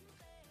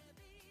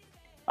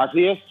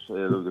 Así es,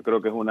 yo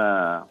creo que es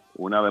una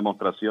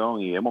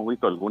demostración, y hemos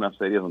visto algunas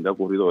series donde ha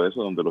ocurrido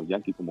eso, donde los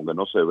Yankees como que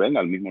no se ven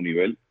al mismo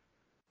nivel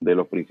de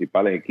los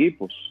principales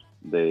equipos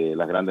de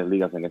las grandes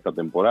ligas en esta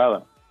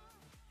temporada.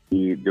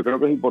 Y yo creo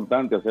que es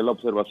importante hacer la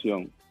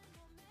observación,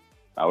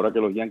 ahora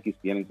que los Yankees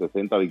tienen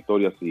 60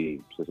 victorias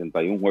y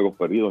 61 juegos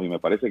perdidos, y me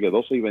parece que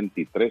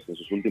 12-23 en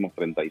sus últimos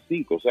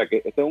 35. O sea que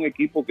este es un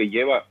equipo que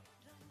lleva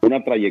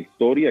una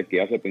trayectoria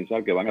que hace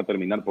pensar que van a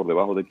terminar por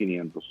debajo de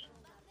 500.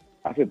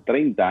 Hace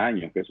 30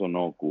 años que eso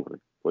no ocurre.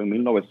 Fue en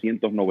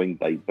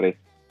 1993.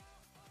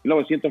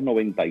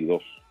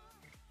 1992.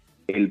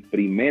 El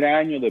primer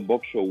año de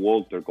Buck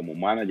Showalter como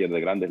manager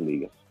de Grandes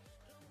Ligas.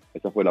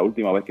 Esa fue la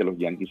última vez que los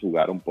Yankees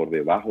jugaron por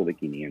debajo de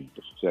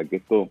 500. O sea que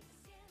esto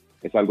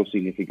es algo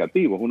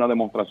significativo. Es una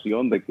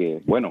demostración de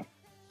que, bueno,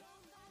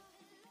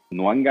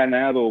 no han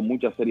ganado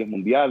muchas series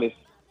mundiales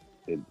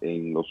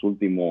en los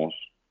últimos,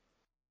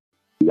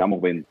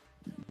 digamos,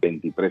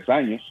 23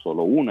 años,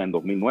 solo una en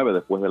 2009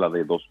 después de la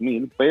de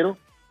 2000, pero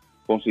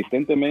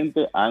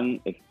consistentemente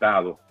han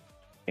estado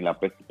en la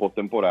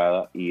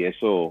postemporada, y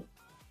eso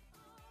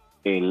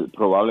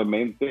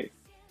probablemente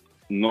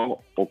no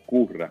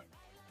ocurra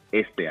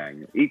este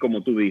año. Y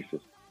como tú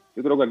dices,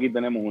 yo creo que aquí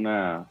tenemos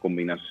una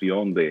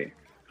combinación de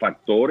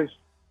factores,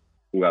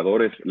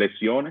 jugadores,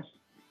 lesiones,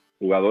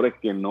 jugadores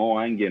que no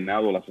han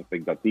llenado las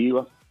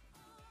expectativas,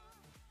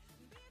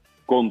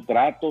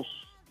 contratos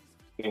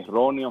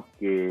erróneos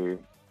que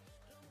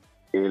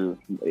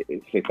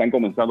se están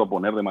comenzando a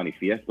poner de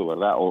manifiesto,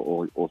 ¿verdad?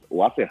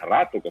 O hace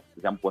rato que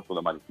se han puesto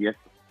de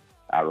manifiesto.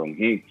 Aaron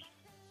Hicks,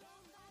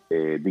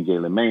 DJ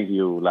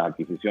LeMahieu, las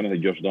adquisiciones de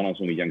Josh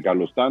Donaldson y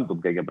Giancarlo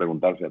Stanton, que hay que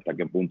preguntarse hasta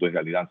qué punto en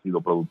realidad han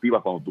sido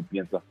productivas cuando tú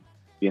piensas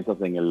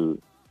en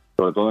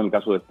sobre todo en el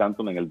caso de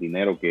Stanton, en el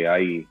dinero que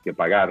hay que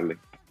pagarle.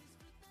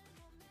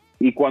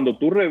 Y cuando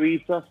tú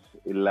revisas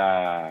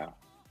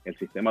el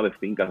sistema de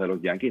fincas de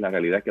los Yankees, la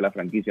realidad es que la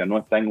franquicia no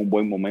está en un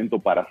buen momento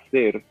para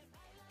hacer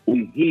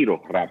un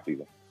giro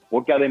rápido,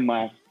 porque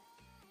además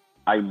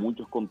hay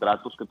muchos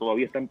contratos que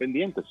todavía están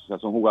pendientes. O sea,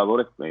 son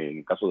jugadores, en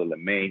el caso de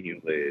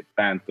LeMahieu, de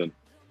Stanton,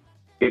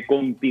 que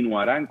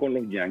continuarán con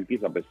los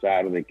Yankees a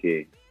pesar de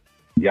que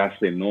ya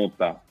se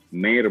nota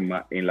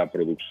merma en la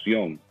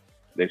producción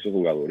de esos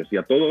jugadores. Y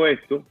a todo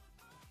esto,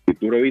 si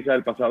tú revisas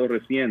el pasado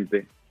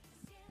reciente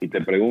y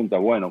te preguntas,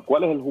 bueno,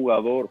 ¿cuáles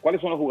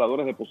son los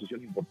jugadores de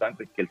posición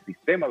importantes que el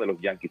sistema de los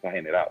Yankees ha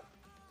generado?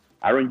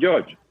 Aaron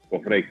Judge,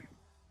 correcto.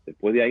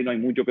 Después de ahí no hay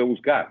mucho que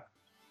buscar.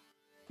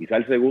 Quizá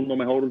el segundo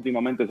mejor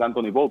últimamente es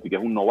Anthony Volpe, que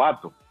es un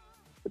novato,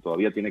 que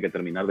todavía tiene que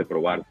terminar de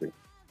probarse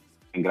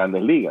en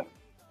Grandes Ligas.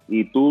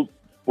 Y tú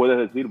puedes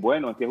decir,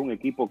 bueno, es que es un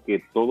equipo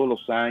que todos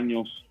los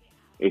años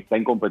está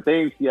en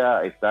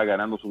competencia, está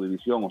ganando su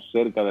división o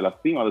cerca de la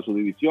cima de su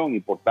división,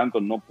 y por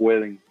tanto no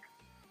pueden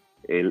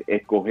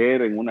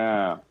escoger en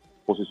una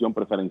posición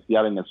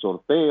preferencial en el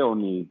sorteo,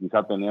 ni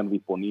quizá tener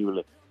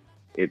disponible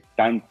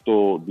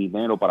tanto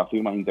dinero para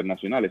firmas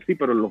internacionales. Sí,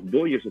 pero los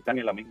Dodgers están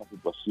en la misma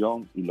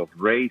situación, y los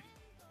Rays,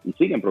 y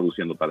siguen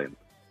produciendo talento.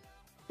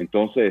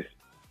 Entonces,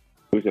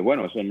 tú dices,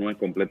 bueno, eso no es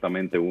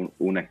completamente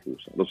una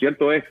excusa. Lo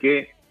cierto es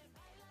que,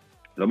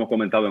 lo hemos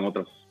comentado en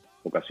otras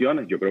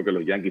ocasiones, yo creo que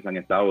los Yankees han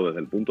estado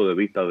desde el punto de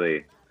vista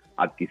de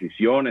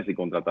adquisiciones y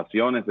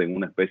contrataciones en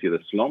una especie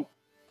de slump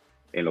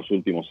en los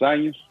últimos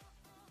años.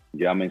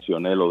 Ya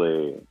mencioné lo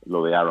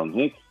de Aaron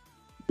Hicks.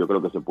 Yo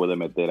creo que se puede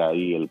meter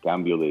ahí el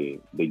cambio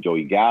de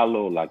Joey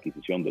Gallo, la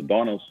adquisición de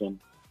Donaldson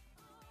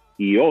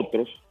y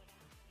otros.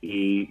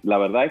 Y la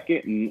verdad es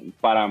que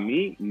para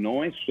mí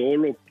no es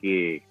solo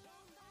que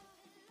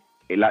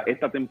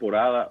esta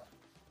temporada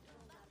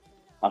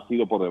ha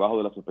sido por debajo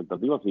de las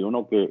expectativas,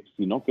 sino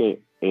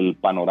que el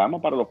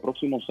panorama para los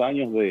próximos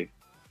años de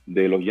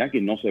los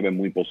Yankees no se ve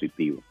muy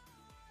positivo,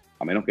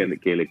 a menos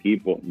que el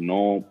equipo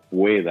no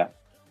pueda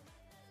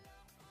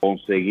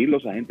conseguir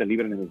los agentes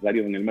libres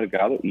necesarios en el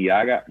mercado y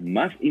haga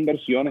más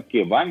inversiones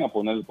que van a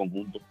poner el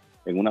conjunto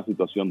en una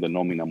situación de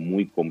nómina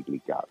muy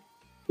complicada.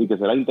 Así que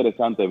será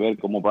interesante ver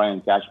cómo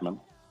Brian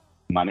Cashman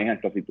maneja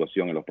esta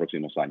situación en los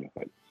próximos años.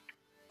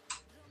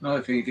 No,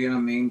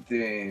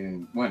 definitivamente,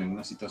 bueno, en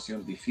una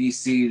situación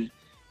difícil,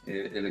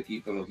 el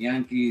equipo de los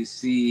Yankees,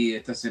 sí,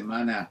 esta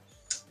semana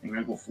en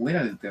algo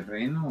fuera del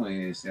terreno,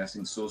 se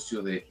hacen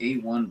socio de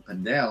A1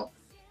 Pandel,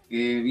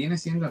 que viene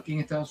siendo aquí en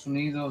Estados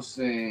Unidos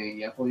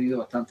y ha cogido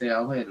bastante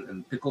auge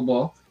el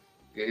pickleball,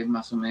 que es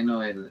más o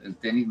menos el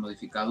tenis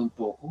modificado un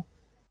poco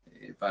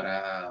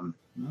para,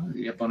 ¿no?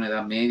 Diría para una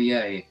edad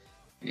media.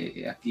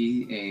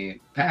 Aquí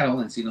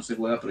paddle en sí no se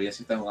juega, pero ya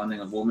se está jugando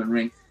en el Bowman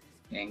Ring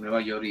en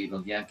Nueva York, y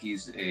los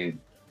Yankees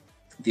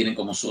tienen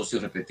como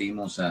socios,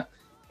 repetimos, a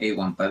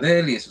A1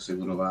 Padel, y eso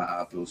seguro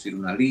va a producir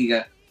una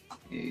liga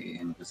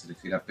en lo que se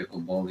refiere a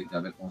pickleball, y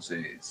a ver cómo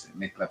se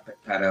mezcla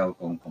paddle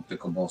con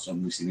pickleball,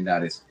 son muy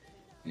similares,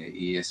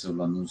 y eso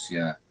lo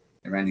anuncia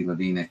Randy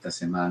Levine esta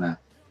semana,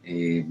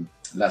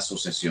 la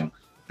asociación.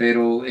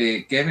 Pero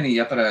Kevin, y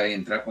ya para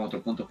entrar con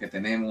otro punto que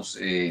tenemos,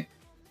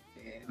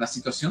 la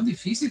situación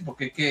difícil,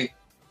 porque es que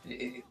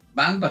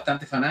van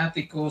bastante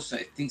fanáticos,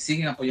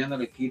 siguen apoyando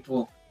al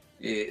equipo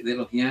de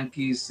los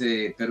Yankees,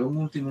 pero en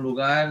último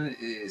lugar,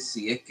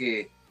 si es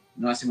que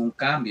no hacen un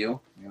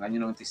cambio, en el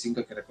año 95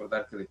 hay que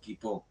recordar que el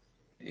equipo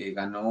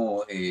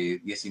ganó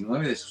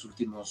 19 de sus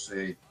últimos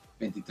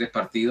 23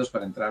 partidos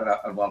para entrar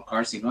al wild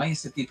card. Si no hay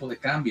ese tipo de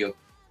cambio,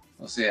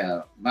 o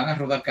sea, ¿van a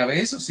rodar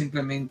cabeza o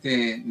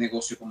simplemente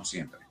negocio como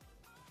siempre?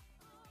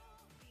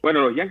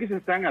 Bueno, los Yankees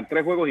están a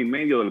 3 juegos y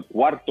medio del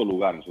cuarto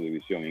lugar en su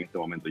división en este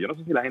momento. Yo no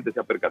sé si la gente se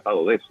ha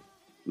percatado de eso.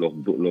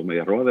 Los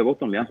Medias Rojas de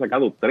Boston le han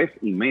sacado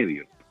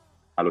 3.5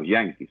 a los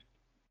Yankees,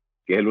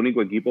 que es el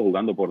único equipo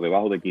jugando por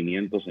debajo de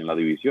 500 en la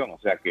división. O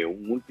sea que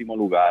un último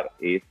lugar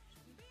es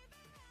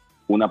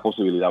una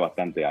posibilidad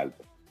bastante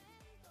alta.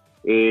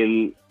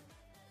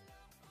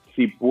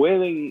 Si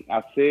pueden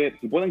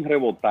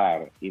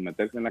rebotar y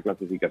meterse en la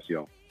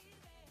clasificación.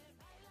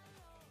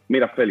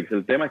 Mira, Félix,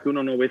 el tema es que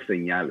uno no ve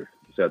señales.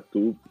 O sea,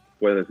 tú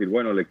puedes decir,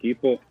 bueno, el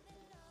equipo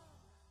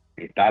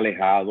está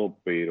alejado,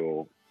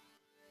 pero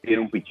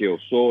tiene un picheo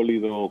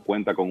sólido,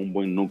 cuenta con un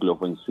buen núcleo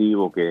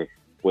ofensivo que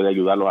puede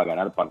ayudarlos a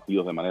ganar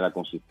partidos de manera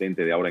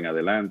consistente de ahora en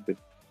adelante.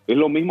 Es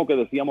lo mismo que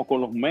decíamos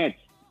con los Mets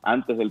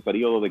antes del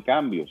periodo de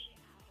cambios,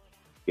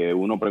 que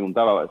uno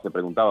se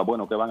preguntaba,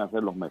 bueno, ¿qué van a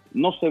hacer los Mets?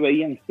 No se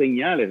veían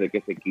señales de que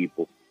ese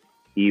equipo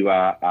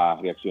iba a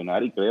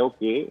reaccionar, y creo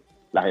que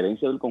la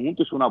gerencia del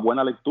conjunto hizo una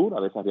buena lectura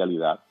de esa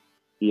realidad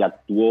y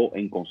actuó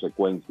en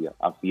consecuencia,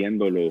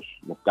 haciendo los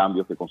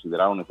cambios que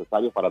consideraron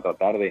necesarios para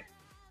tratar de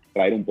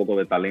traer un poco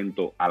de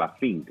talento a la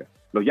finca.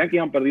 Los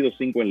Yankees han perdido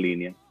 5 en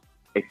línea,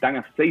 están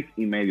a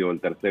 6.5 del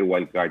tercer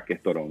wild card, que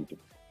es Toronto.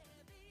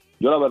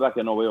 Yo la verdad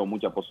que no veo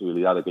mucha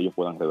posibilidad de que ellos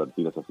puedan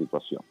revertir esa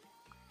situación.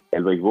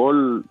 El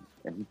béisbol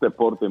es un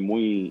deporte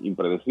muy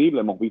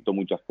impredecible, hemos visto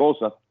muchas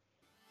cosas,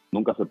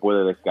 nunca se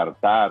puede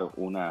descartar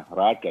una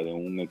racha de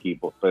un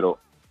equipo, pero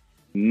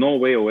no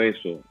veo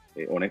eso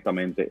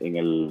honestamente en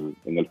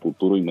el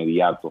futuro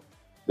inmediato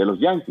de los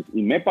Yankees.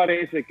 Y me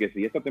parece que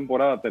si esta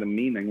temporada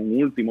termina en un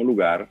último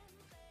lugar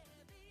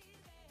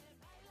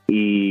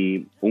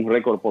y un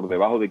récord por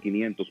debajo de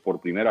 500 por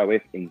primera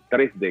vez en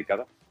 3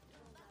 décadas,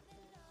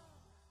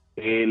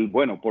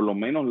 bueno, por lo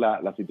menos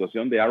la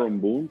situación de Aaron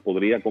Boone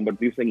podría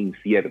convertirse en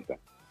incierta.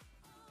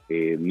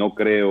 No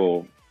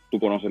creo, tú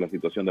conoces la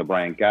situación de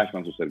Brian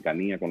Cashman, su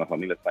cercanía con la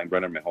familia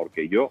Steinbrenner mejor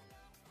que yo.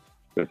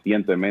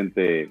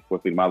 Recientemente fue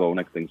firmado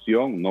una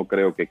extensión. No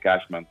creo que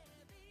Cashman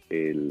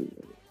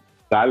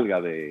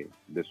salga de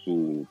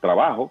su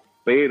trabajo,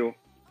 pero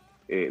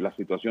la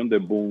situación de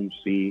Boone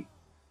sí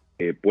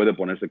puede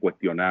ponerse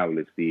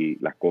cuestionable si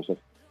las cosas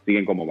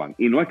siguen como van.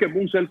 Y no es que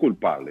Boone sea el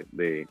culpable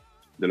de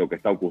lo que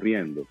está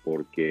ocurriendo,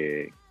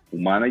 porque a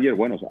un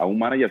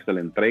manager se le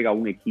entrega a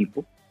un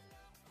equipo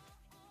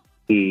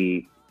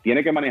y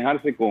tiene que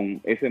manejarse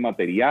con ese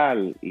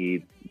material y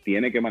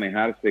tiene que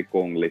manejarse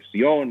con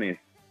lesiones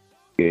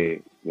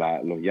que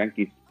los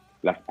Yankees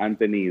las han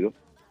tenido,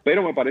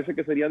 pero me parece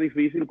que sería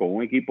difícil con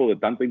un equipo de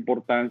tanta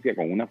importancia,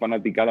 con una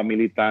fanaticada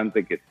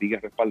militante que sigue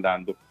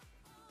respaldando,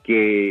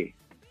 que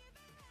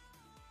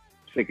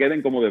se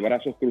queden como de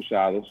brazos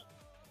cruzados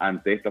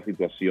ante esta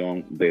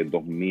situación de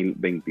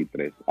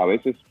 2023. A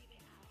veces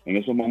en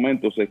esos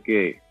momentos es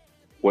que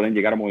pueden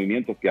llegar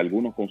movimientos que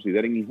algunos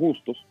consideren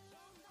injustos,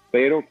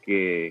 pero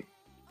que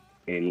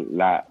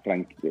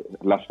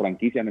las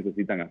franquicias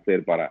necesitan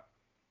hacer para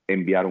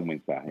enviar un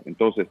mensaje.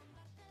 Entonces,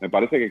 me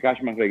parece que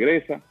Cashman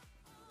regresa.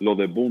 Lo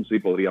de Boone sí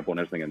podría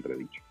ponerse en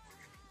entredicho.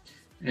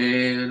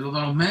 Lo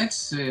de los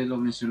Mets, lo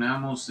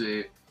mencionamos,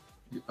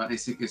 me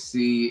parece que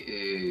sí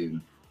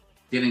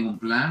tienen un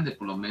plan de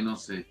por lo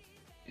menos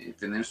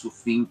tener su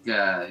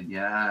finca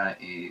ya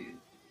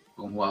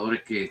con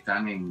jugadores que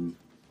están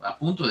a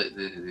punto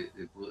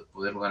de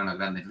poder jugar en las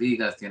grandes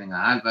ligas. Tienen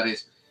a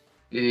Álvarez.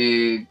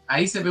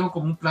 Ahí se ve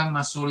como un plan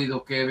más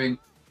sólido, Kevin,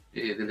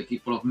 del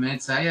equipo de los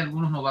Mets. Hay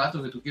algunos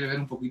novatos que tú quieres ver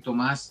un poquito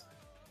más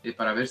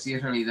para ver si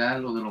es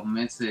realidad lo de los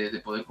Mets de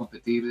poder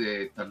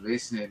competir tal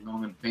vez no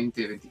en el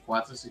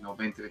 2024, sino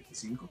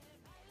 2025.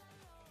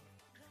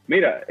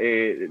 Mira,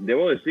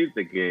 debo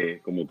decirte que,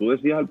 como tú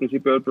decías al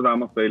principio del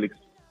programa, Félix,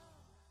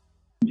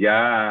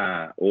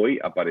 ya hoy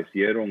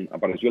apareció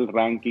el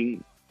ranking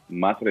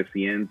más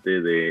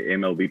reciente de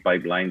MLB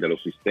Pipeline de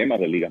los sistemas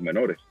de ligas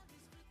menores.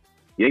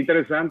 Y es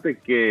interesante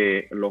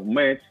que los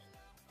Mets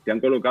se han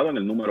colocado en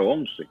el número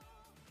 11,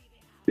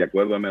 de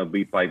acuerdo a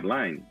MLB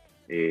Pipeline.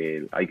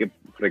 Hay que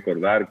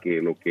recordar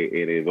que lo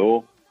que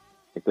heredó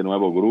este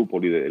nuevo grupo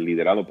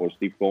liderado por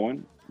Steve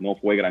Cohen no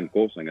fue gran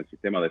cosa en el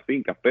sistema de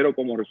fincas, pero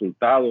como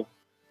resultado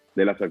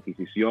de las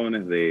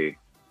adquisiciones de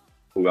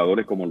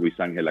jugadores como Luis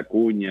Ángel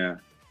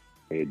Acuña,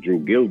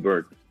 Drew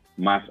Gilbert,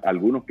 más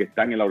algunos que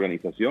están en la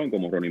organización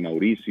como Ronnie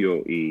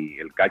Mauricio y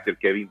el catcher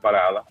Kevin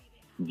Parada,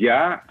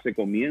 ya se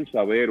comienza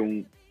a ver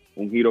un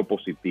giro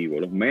positivo.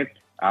 Los Mets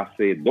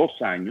hace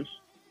 2 años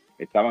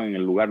estaban en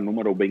el lugar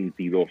número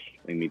 22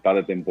 en mitad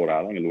de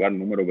temporada, en el lugar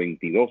número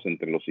 22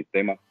 entre los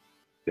sistemas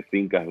de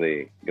fincas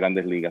de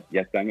Grandes Ligas,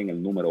 ya están en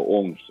el número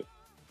 11.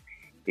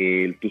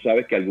 Tú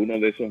sabes que algunos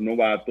de esos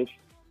novatos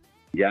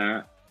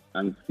ya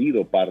han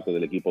sido parte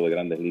del equipo de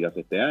Grandes Ligas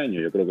este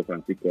año. Yo creo que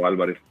Francisco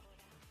Álvarez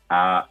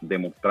ha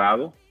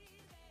demostrado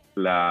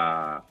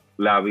la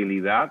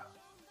habilidad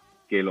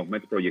que los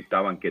Mets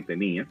proyectaban que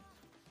tenía.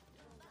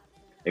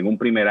 En un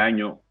primer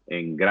año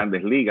en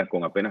Grandes Ligas,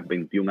 con apenas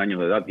 21 años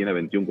de edad, tiene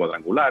 21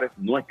 cuadrangulares.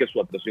 No es que su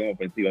actuación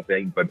ofensiva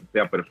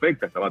sea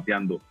perfecta, está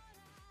bateando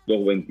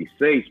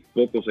 2.26,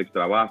 pocos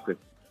extra bases,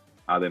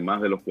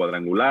 además de los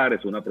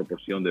cuadrangulares, una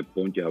proporción de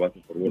ponches a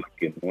bases por bolas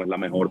que no es la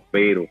mejor,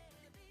 pero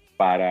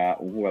para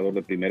un jugador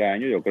de primer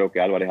año, yo creo que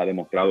Álvarez ha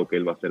demostrado que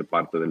él va a ser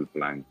parte del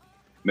plan.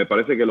 Me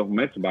parece que los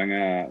Mets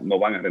no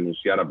van a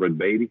renunciar a Brett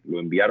Baty, lo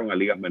enviaron a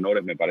ligas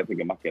menores, me parece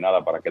que más que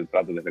nada para que él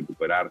trate de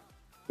recuperar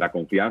la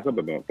confianza,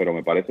 pero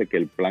me parece que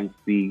el plan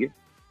sigue, en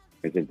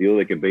el sentido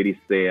de que Baty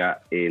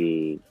sea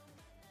el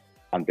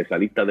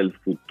antesalista del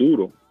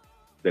futuro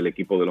del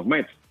equipo de los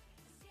Mets.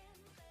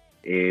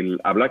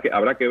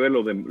 Habrá que ver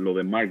lo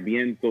de Mark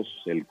Vientos,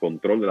 el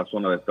control de la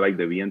zona de strike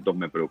de Vientos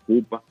me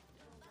preocupa.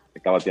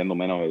 Está bateando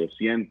menos de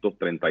 200,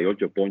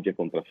 38 ponches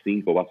contra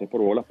 5 bases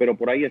por bolas, pero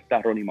por ahí está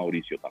Ronnie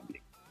Mauricio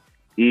también.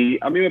 Y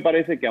a mí me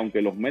parece que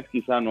aunque los Mets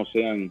quizá no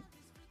sean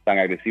tan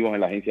agresivos en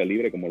la agencia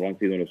libre como lo han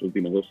sido en los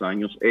últimos 2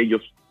 años,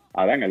 ellos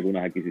harán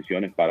algunas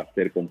adquisiciones para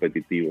ser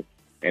competitivos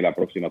en la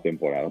próxima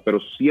temporada.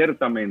 Pero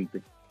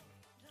ciertamente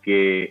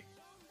que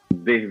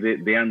desde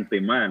de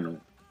antemano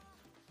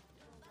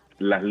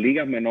las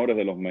ligas menores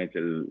de los Mets,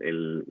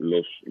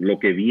 lo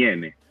que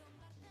viene,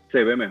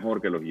 se ve mejor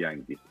que los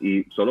Yankees.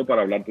 Y solo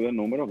para hablarte de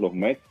números, los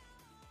Mets,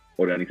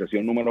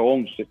 organización número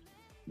 11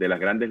 de las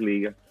Grandes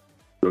Ligas,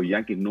 los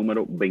Yankees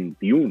número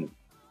 21.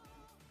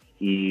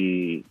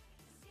 Y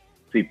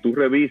si tú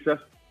revisas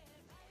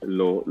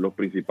los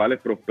principales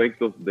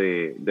prospectos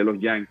de los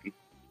Yankees,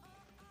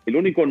 el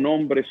único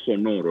nombre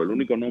sonoro, el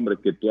único nombre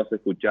que tú has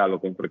escuchado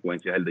con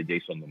frecuencia es el de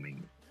Jason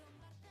Domínguez.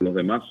 Los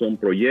demás son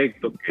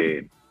proyectos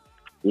que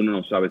uno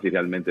no sabe si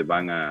realmente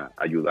van a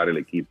ayudar el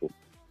equipo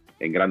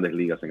en Grandes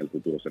Ligas en el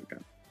futuro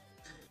cercano.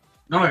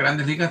 No, las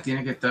Grandes Ligas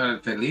tienen que estar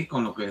feliz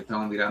con lo que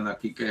estamos mirando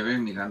aquí,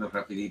 Kevin, mirando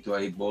rapidito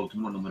ahí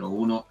Baltimore número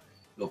 1,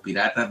 los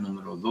Piratas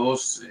número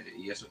 2,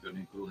 y eso que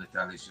Tony Cruz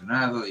está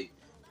lesionado, y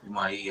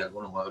vimos ahí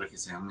algunos jugadores que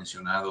se han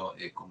mencionado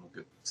como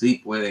que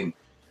sí pueden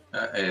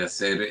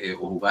hacer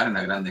o jugar en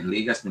las Grandes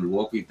Ligas.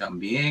 Milwaukee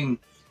también,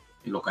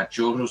 y los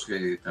Cachorros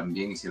que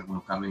también hicieron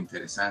unos cambios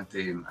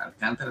interesantes.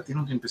 Alcántara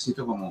tiene un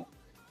tiempecito como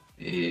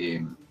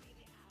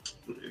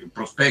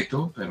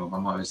prospecto, pero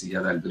vamos a ver si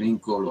ya da el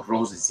brinco. Los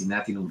Rojos de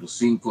Cincinnati número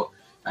 5.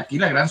 Aquí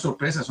la gran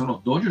sorpresa son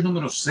los Dodgers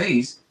número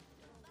 6.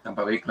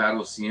 Tampa Bay,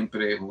 claro,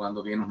 siempre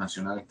jugando bien. Los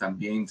nacionales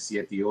también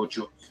 7 y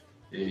 8.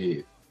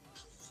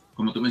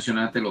 Como tú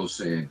mencionaste,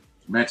 los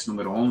Mets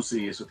número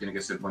 11, y eso tiene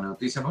que ser buena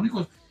noticia. Lo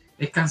único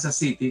es Kansas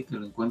City, que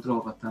lo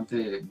encuentro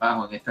bastante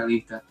bajo en esta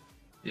lista,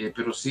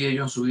 pero sí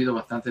ellos han subido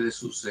bastante de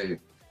sus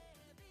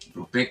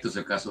prospectos.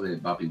 El caso de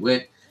Bobby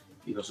Witt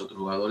y los otros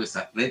jugadores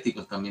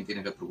atléticos también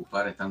tienen que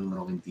preocupar, están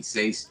número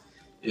 26.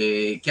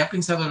 ¿Qué has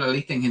pensado de la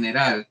lista en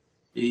general?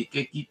 ¿Y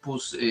qué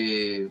equipos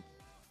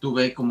tú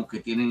ves como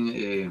que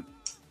tienen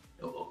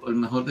el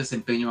mejor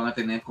desempeño van a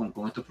tener con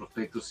estos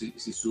prospectos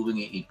si suben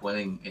y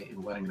pueden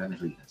jugar en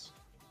Grandes Ligas?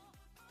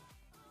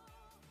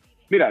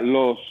 Mira,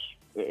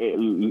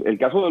 el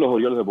caso de los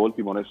Orioles de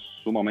Baltimore es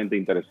sumamente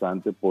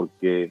interesante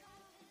porque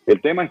el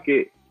tema es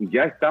que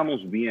ya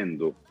estamos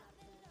viendo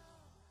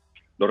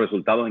los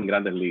resultados en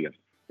Grandes Ligas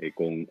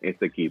con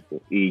este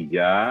equipo, y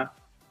ya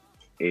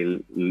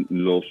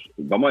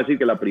vamos a decir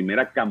que la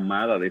primera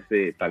camada de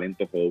ese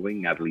talento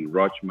joven, Adley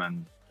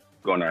Rutschman,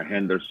 Gunnar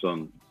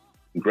Henderson,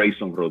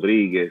 Grayson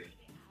Rodríguez,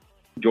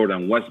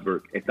 Jordan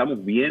Westbrook,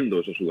 estamos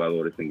viendo esos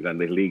jugadores en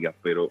Grandes Ligas,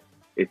 pero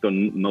esto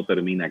no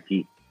termina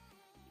aquí.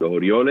 Los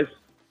Orioles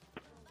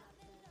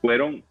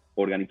fueron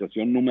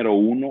organización número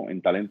 1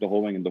 en talento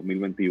joven en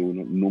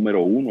 2021,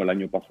 número 1 el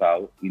año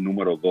pasado y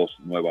número 2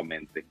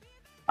 nuevamente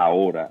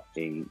ahora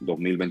en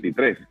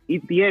 2023. Y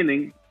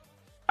tienen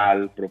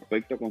al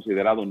prospecto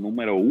considerado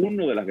número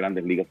 1 de las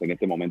Grandes Ligas en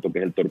este momento, que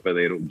es el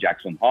torpedero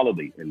Jackson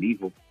Holliday, el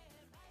hijo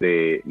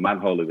de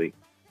Matt Holliday,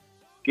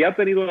 que ha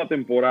tenido una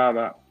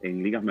temporada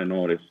en ligas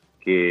menores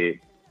que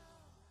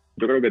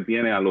yo creo que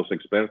tiene a los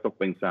expertos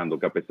pensando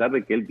que a pesar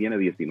de que él tiene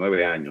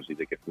 19 años y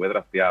de que fue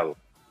drafteado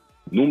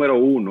número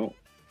 1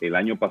 el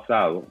año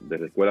pasado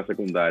desde escuela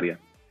secundaria,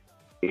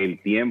 el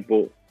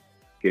tiempo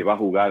que va a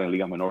jugar en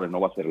ligas menores no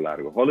va a ser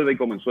largo. Holiday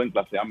comenzó en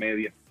clase A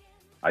media,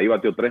 ahí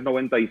batió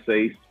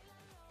 3.96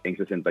 en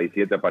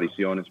 67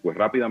 apariciones, pues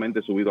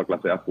rápidamente subido a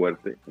clase A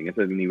fuerte, en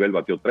ese nivel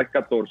batió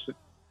 3.14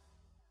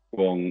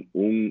 con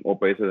un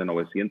OPS de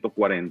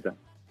 940,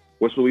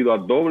 fue subido a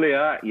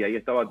AA y ahí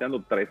está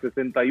bateando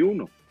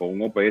 3.61 con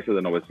un OPS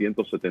de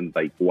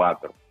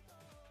 974,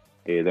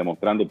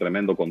 demostrando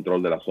tremendo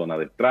control de la zona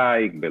de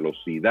strike,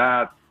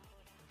 velocidad,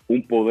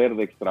 un poder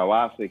de extra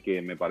base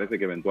que me parece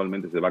que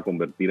eventualmente se va a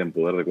convertir en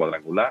poder de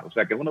cuadrangular. O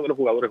sea que es uno de los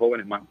jugadores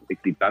jóvenes más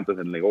excitantes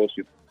del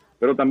negocio.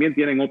 Pero también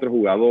tienen otros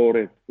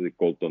jugadores,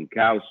 Colton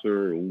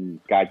Cowser,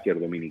 un catcher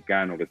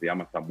dominicano que se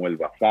llama Samuel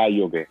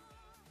Vasallo, que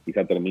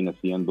quizá termine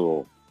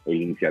siendo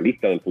el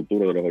inicialista del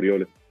futuro de los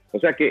Orioles. O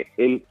sea que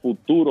el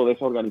futuro de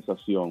esa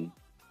organización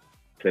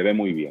se ve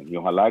muy bien. Y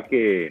ojalá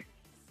que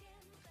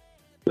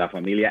la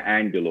familia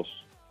Angelos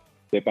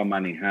sepa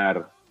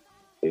manejar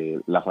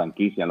la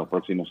franquicia en los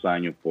próximos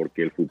años,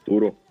 porque el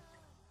futuro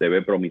se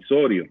ve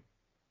promisorio.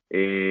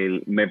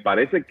 Me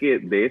parece que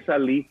de esa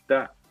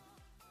lista,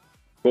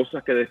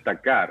 cosas que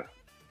destacar,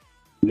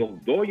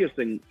 los Dodgers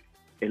en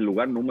el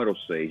lugar número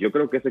 6, yo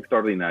creo que es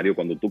extraordinario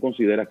cuando tú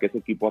consideras que ese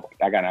equipo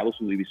ha ganado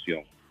su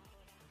división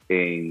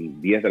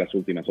en 10 de las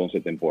últimas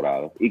 11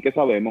 temporadas y que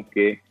sabemos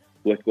que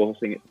tú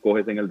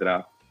escoges en el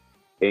draft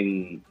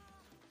en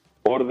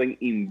orden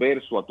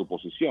inverso a tu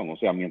posición. O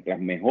sea, mientras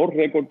mejor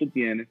récord tú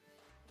tienes,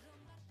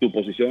 tu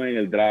posición en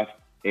el draft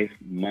es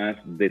más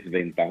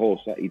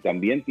desventajosa y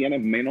también tienes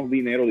menos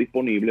dinero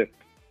disponible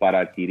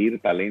para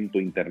adquirir talento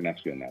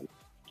internacional.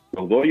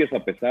 Los Dodgers,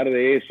 a pesar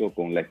de eso,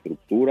 con la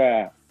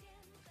estructura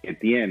que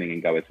tienen,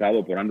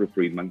 encabezado por Andrew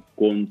Friedman,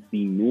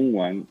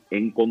 continúan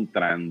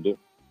encontrando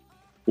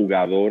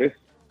jugadores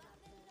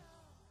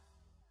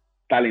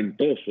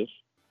talentosos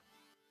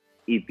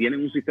y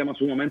tienen un sistema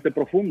sumamente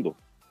profundo.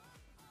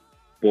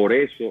 Por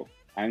eso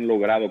han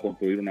logrado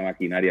construir una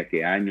maquinaria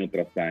que año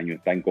tras año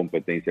está en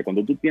competencia.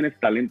 Cuando tú tienes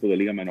talento de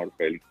liga menor,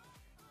 Félix,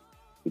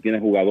 tú tienes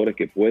jugadores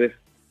que puedes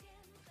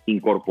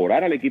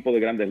incorporar al equipo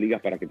de grandes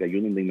ligas para que te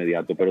ayuden de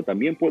inmediato, pero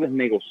también puedes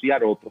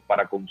negociar otros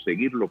para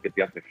conseguir lo que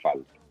te hace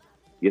falta.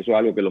 Y eso es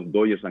algo que los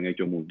Dodgers han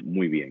hecho muy,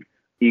 muy bien.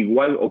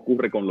 Igual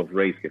ocurre con los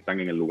Rays, que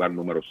están en el lugar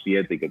número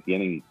 7 y que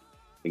tienen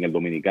en el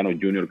dominicano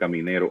Junior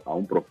Caminero a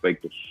un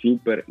prospecto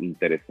súper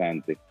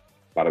interesante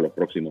para los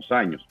próximos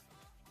años.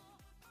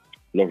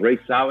 Los Rays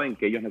saben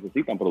que ellos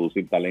necesitan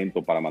producir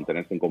talento para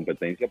mantenerse en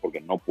competencia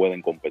porque no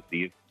pueden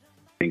competir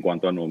en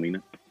cuanto a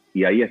nómina.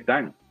 Y ahí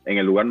están, en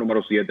el lugar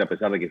número 7, a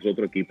pesar de que es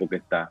otro equipo que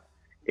está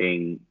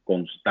en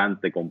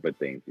constante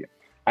competencia.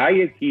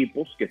 Hay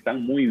equipos que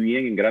están muy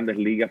bien en grandes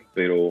ligas,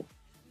 pero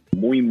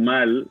muy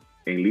mal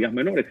en ligas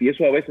menores. Y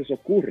eso a veces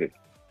ocurre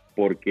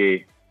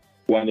porque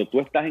cuando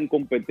tú estás en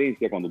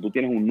competencia, cuando tú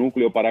tienes un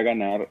núcleo para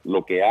ganar,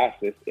 lo que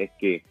haces es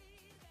que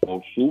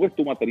o subes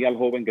tu material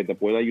joven que te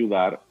puede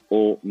ayudar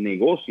o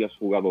negocias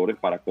jugadores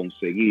para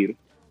conseguir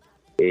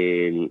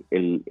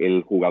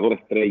el jugador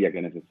estrella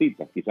que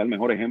necesitas. Quizá el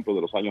mejor ejemplo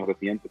de los años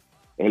recientes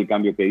es el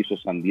cambio que hizo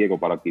San Diego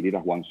para adquirir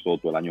a Juan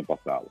Soto el año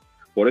pasado.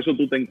 Por eso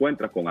tú te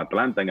encuentras con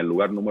Atlanta en el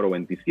lugar número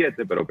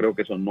 27, pero creo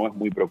que eso no es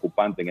muy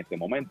preocupante en este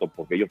momento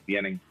porque ellos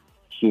tienen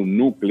su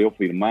núcleo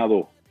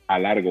firmado a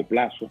largo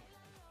plazo,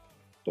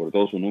 sobre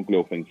todo su núcleo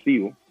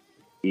ofensivo,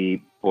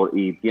 y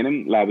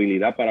tienen la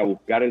habilidad para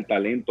buscar el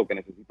talento que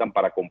necesitan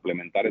para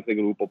complementar ese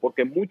grupo,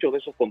 porque muchos de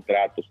esos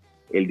contratos,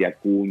 el de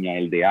Acuña,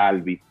 el de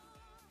Alvis,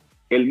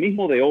 el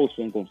mismo de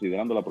Olson,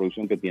 considerando la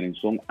producción que tienen,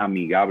 son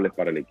amigables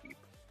para el equipo.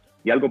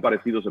 Y algo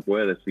parecido se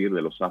puede decir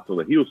de los Astros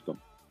de Houston.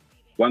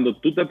 Cuando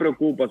tú te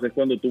preocupas es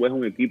cuando tú ves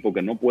un equipo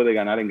que no puede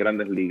ganar en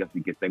grandes ligas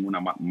y que está en una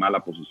mala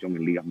posición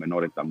en ligas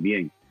menores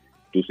también.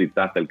 Tú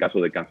citaste el caso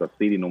de Kansas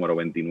City, número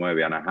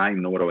 29,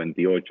 Anaheim, número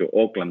 28,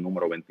 Oakland,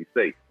 número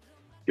 26.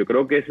 Yo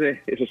creo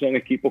que esos son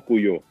equipos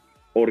cuyas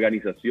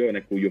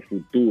organizaciones, cuyo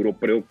futuro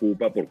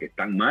preocupa porque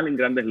están mal en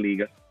grandes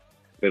ligas,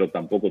 pero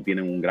tampoco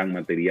tienen un gran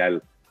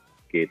material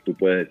que tú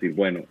puedes decir,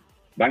 bueno,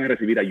 van a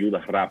recibir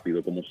ayudas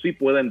rápido, como sí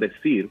pueden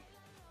decir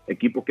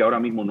equipos que ahora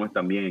mismo no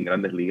están bien en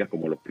grandes ligas,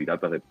 como los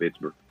Piratas de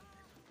Pittsburgh,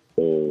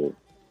 o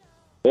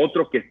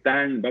otros que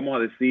están, vamos a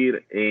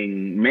decir,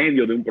 en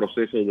medio de un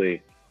proceso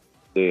de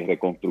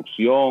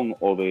reconstrucción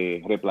o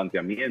de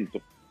replanteamiento,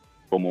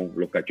 como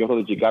los Cachorros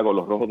de Chicago,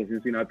 los Rojos de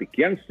Cincinnati,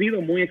 que han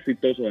sido muy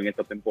exitosos en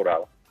esta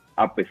temporada,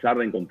 a pesar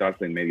de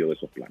encontrarse en medio de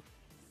esos planes.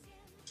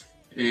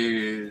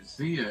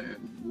 Sí,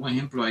 un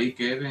ejemplo ahí,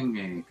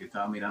 Kevin, que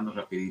estaba mirando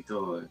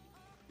rapidito,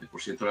 por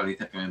cierto, la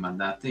lista que me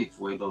mandaste, y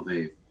fue lo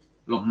de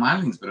los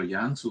Marlins, pero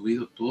ya han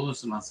subido todos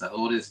esos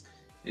lanzadores.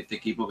 Este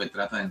equipo que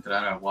trata de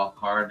entrar al wild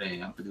card,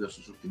 han perdido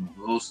sus últimos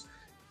dos.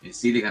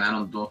 Sí, le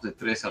ganaron 2 de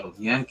 3 a los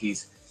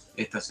Yankees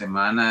esta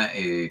semana,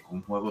 con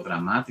un juego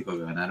dramático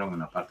que ganaron en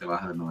la parte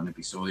baja del 9º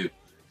episodio.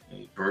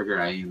 Berger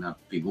ahí una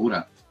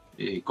figura.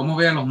 ¿Cómo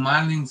ve a los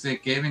Marlins,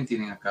 Kevin?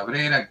 Tienen a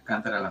Cabrera,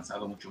 Alcántara ha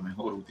lanzado mucho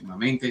mejor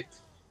últimamente.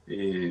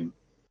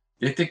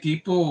 Este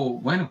equipo,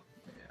 bueno,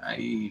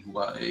 hay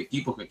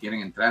equipos que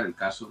quieren entrar, el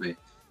caso de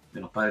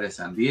los Padres de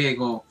San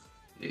Diego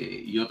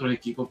y otros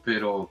equipos,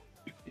 pero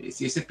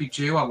si ese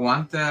picheo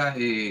aguanta,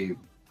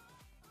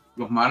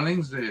 los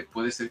Marlins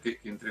puede ser que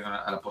entren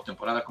a la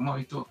postemporada. ¿Cómo ha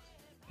visto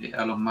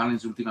a los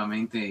Marlins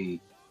últimamente?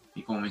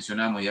 Y como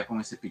mencionamos, ya con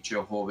ese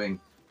picheo joven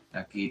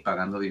aquí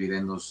pagando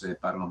dividendos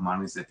para los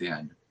Marlins de este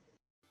año.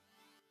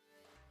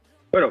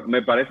 Bueno,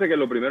 me parece que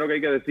lo primero que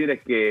hay que decir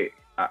es que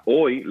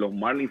hoy los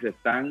Marlins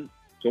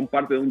son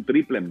parte de un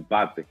triple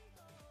empate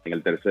en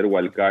el tercer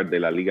wild card de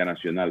la Liga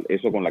Nacional.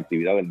 Eso con la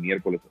actividad del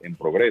miércoles en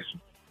progreso.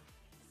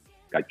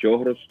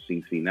 Cachorros,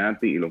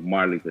 Cincinnati y los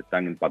Marlins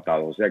están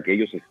empatados. O sea que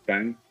ellos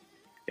están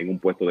en un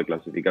puesto de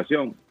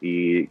clasificación.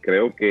 Y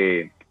creo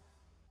que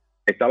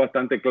está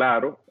bastante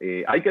claro.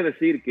 Hay que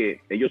decir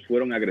que ellos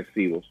fueron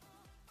agresivos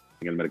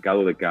en el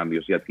mercado de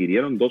cambios y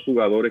adquirieron dos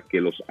jugadores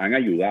que los han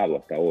ayudado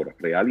hasta ahora,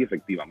 real y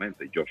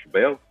efectivamente. Josh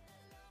Bell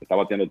está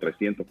bateando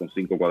 300 con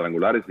 5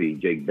 cuadrangulares y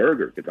Jake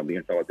Berger, que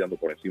también está bateando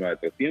por encima de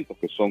 300,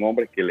 que son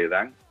hombres que le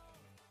dan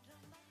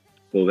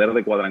poder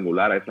de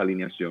cuadrangular a esa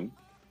alineación,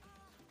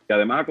 que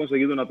además ha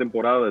conseguido una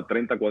temporada de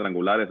 30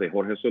 cuadrangulares de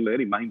Jorge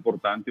Soler y, más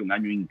importante, un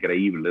año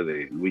increíble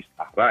de Luis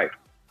Arraez,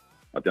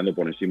 bateando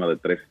por encima de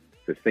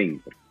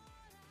 360.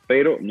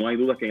 Pero no hay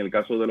dudas que en el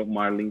caso de los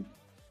Marlins,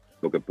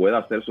 lo que pueda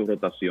hacer su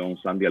rotación,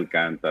 Sandy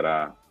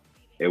Alcántara,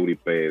 Eury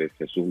Pérez,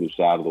 Jesús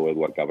Luzardo,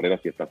 Edward Cabrera,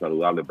 si está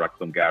saludable,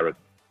 Braxton Garrett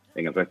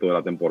en el resto de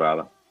la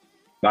temporada,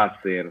 va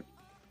a ser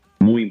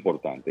muy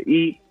importante.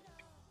 Y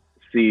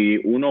si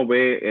uno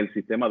ve el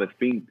sistema de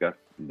fincas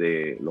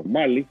de los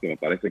Marlins, que me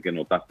parece que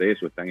notaste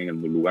eso, están en el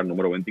lugar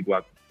número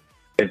 24,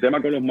 el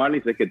tema con los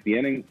Marlins es que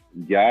tienen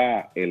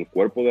ya el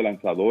cuerpo de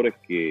lanzadores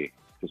que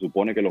se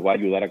supone que los va a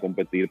ayudar a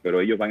competir, pero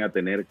ellos van a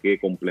tener que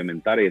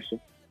complementar eso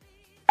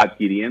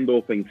adquiriendo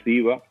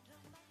ofensiva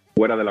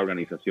fuera de la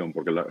organización,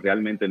 porque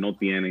realmente no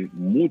tienen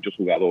muchos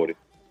jugadores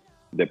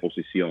de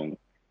posición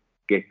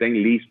que estén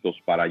listos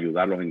para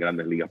ayudarlos en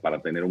grandes ligas, para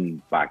tener un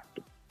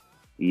impacto.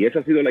 Y esa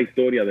ha sido la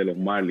historia de los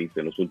Marlins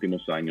en los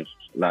últimos años.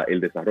 El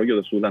desarrollo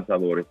de sus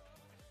lanzadores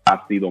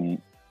ha sido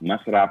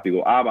más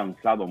rápido, ha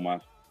avanzado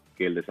más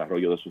que el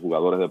desarrollo de sus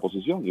jugadores de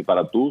posición. Y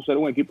para tú ser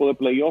un equipo de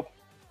playoff,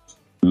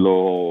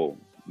 lo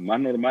más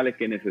normal es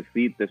que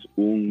necesites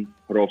un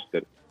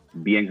roster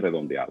bien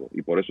redondeado.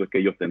 Y por eso es que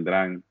ellos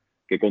tendrán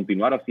que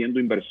continuar haciendo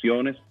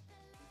inversiones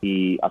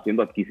y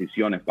haciendo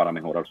adquisiciones para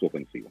mejorar su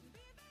ofensiva.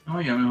 No,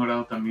 y ha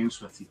mejorado también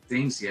su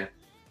asistencia.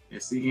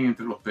 Siguen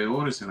entre los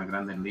peores en las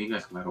grandes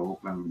ligas. Claro,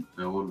 Oakland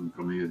peor, un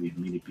promedio de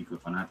 10,000 y pico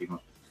de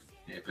fanáticos.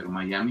 Pero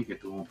Miami, que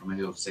tuvo un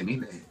promedio de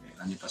 11,000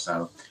 el año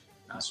pasado,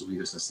 ha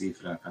subido esa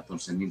cifra a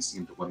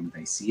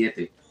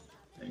 14,147.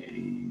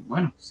 Y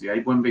bueno, si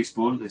hay buen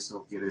béisbol,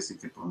 eso quiere decir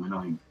que por lo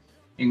menos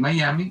en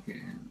Miami,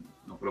 que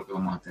no creo que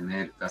vamos a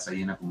tener casa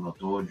llena como los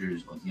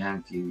Dodgers, los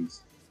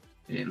Yankees,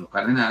 los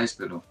Cardenales,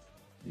 pero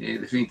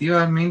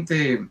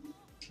definitivamente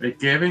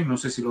Kevin, no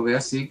sé si lo ve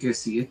así, que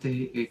si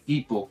este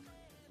equipo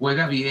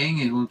juega bien,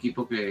 es un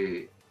equipo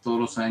que todos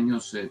los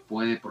años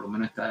puede por lo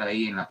menos estar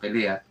ahí en la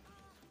pelea,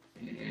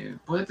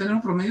 puede tener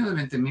un promedio de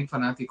 20,000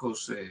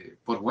 fanáticos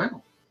por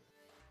juego.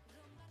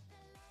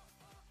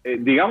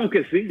 Digamos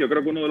que sí. Yo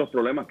creo que uno de los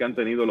problemas que han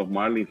tenido los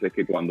Marlins es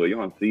que cuando ellos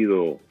han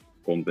sido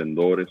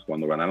contendores,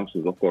 cuando ganaron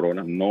sus 2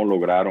 coronas, no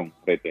lograron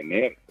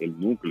retener el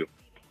núcleo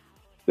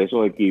de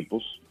esos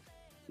equipos,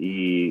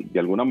 y de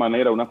alguna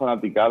manera una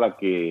fanaticada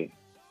que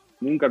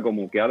nunca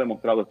como que ha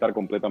demostrado estar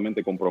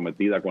completamente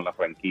comprometida con la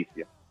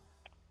franquicia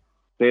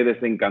se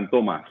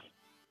desencantó más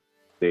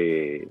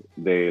de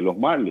los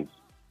Marlins.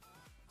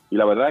 Y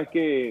la verdad es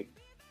que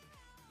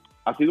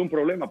ha sido un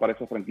problema para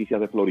esas franquicias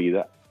de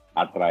Florida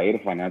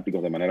atraer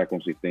fanáticos de manera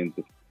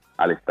consistente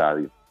al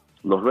estadio.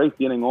 Los Rays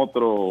tienen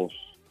otros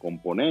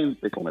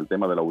componentes, con el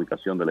tema de la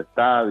ubicación del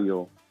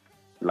estadio,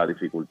 la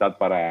dificultad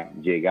para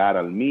llegar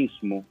al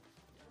mismo,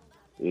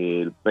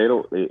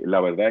 pero la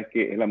verdad es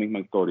que es la misma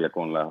historia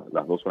con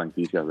las dos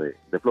franquicias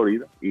de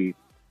Florida, y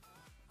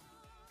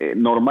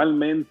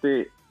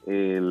normalmente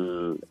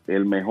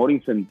el mejor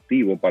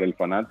incentivo para el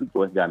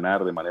fanático es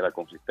ganar de manera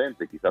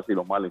consistente. Quizás si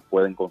los Marlins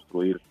pueden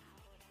construir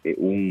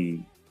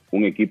un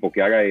equipo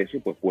que haga eso,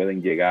 pues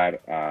pueden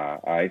llegar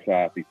a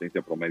esa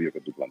asistencia promedio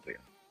que tú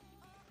planteas.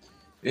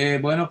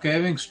 Bueno,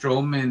 Kevin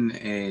Stroman,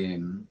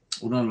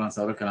 uno de los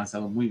lanzadores que ha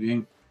lanzado muy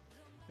bien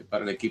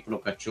para el equipo de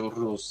los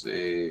Cachorros,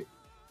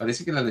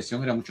 parece que la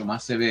lesión era mucho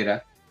más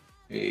severa,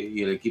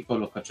 y el equipo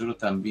de los Cachorros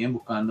también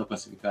buscando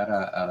clasificar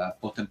a la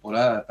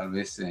postemporada, tal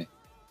vez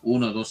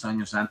 1 o 2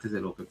 años antes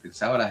de lo que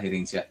pensaba la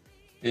gerencia.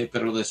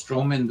 Pero lo de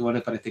Stroman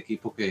duele para este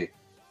equipo que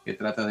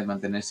trata de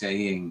mantenerse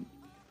ahí en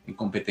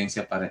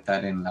competencia para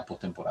estar en la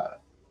postemporada.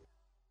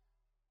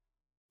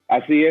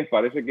 Así es,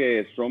 parece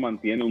que Stroman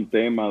tiene un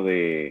tema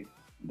de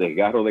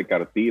desgarro de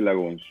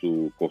cartílago en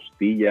su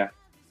costilla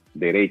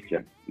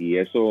derecha, y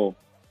eso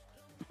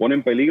pone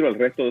en peligro el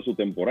resto de su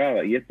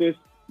temporada. Y esto es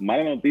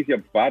mala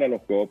noticia para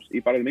los Cubs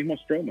y para el mismo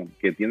Stroman,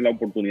 que tiene la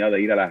oportunidad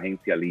de ir a la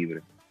agencia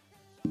libre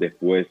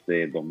después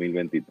de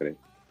 2023.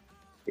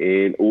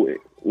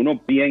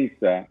 Uno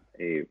piensa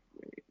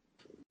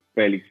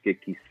Félix, que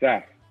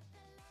quizás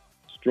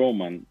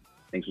Stroman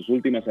en sus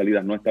últimas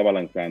salidas no estaba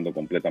lanzando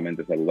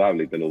completamente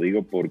saludable, y te lo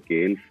digo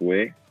porque él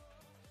fue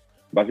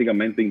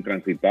básicamente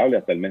intransitable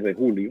hasta el mes de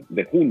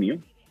junio.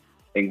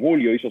 En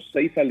julio hizo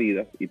 6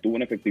 salidas y tuvo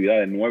una efectividad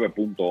de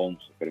 9.11,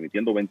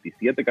 permitiendo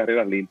 27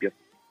 carreras limpias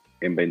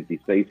en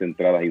 26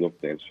 entradas y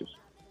 2/3.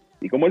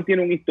 Y como él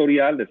tiene un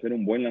historial de ser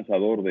un buen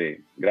lanzador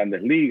de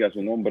grandes ligas,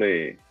 un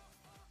hombre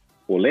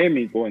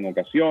polémico en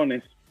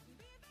ocasiones,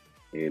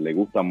 le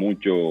gusta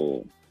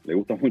mucho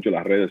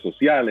las redes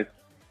sociales,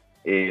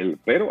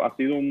 pero ha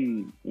sido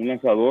un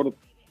lanzador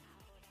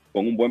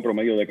con un buen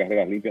promedio de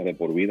carreras limpias de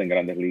por vida en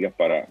grandes ligas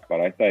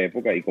para esta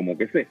época, y como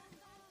que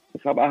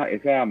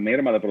esa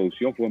merma de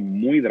producción fue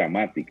muy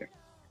dramática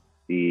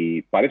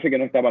y parece que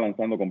no estaba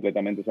lanzando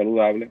completamente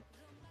saludable.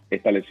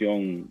 Esta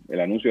lesión,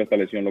 el anuncio de esta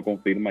lesión lo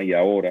confirma, y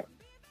ahora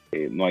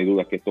no hay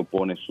duda que esto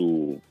pone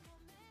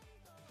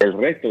el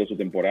resto de su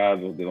temporada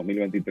de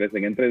 2023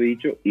 en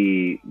entredicho,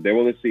 y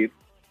debo decir,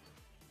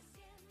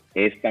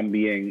 es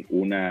también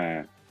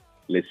una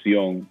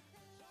lesión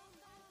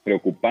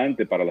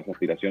preocupante para las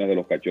aspiraciones de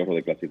los Cachorros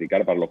de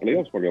clasificar para los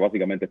playoffs, porque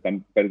básicamente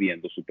están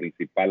perdiendo su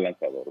principal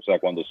lanzador. O sea,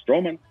 cuando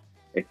Stroman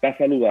está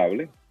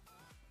saludable,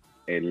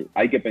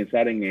 hay que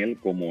pensar en él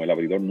como el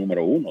abridor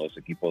número 1 de ese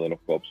equipo de los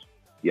Cubs,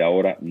 y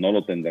ahora no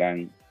lo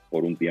tendrán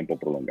por un tiempo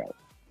prolongado.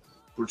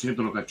 Por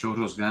cierto, los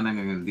Cachorros ganan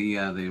en el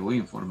día de hoy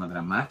en forma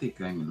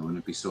dramática en el 9º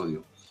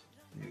episodio.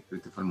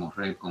 Christopher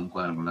Morrell con un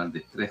cuadrangular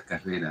de 3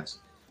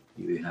 carreras,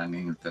 y dejan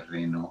en el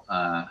terreno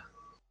a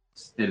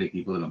el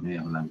equipo de los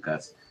Medias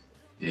Blancas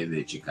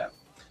de Chicago.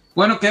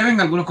 Bueno, Kevin,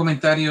 ¿algunos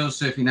comentarios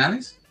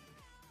finales?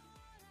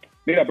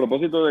 Mira, a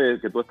propósito de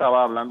que tú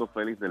estabas hablando,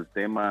 Félix, del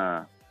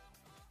tema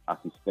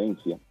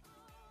asistencia,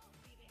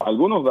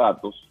 algunos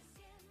datos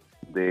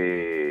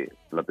de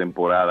la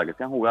temporada que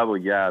se han jugado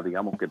ya,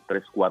 digamos que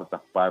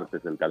 3/4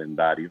 partes del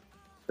calendario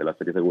de la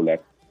serie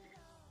regular.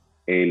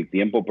 El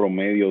tiempo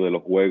promedio de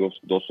los juegos,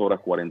 2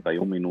 horas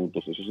 41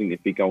 minutos. Eso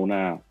significa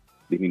una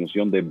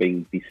disminución de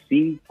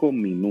 25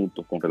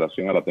 minutos con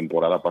relación a la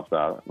temporada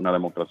pasada. Una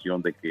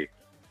demostración de que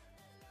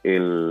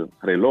el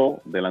reloj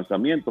de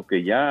lanzamientos,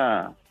 que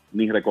ya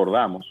ni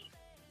recordamos,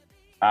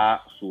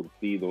 ha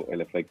surtido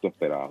el efecto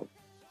esperado.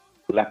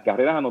 Las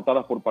carreras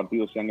anotadas por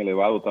partido se han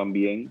elevado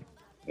también,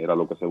 era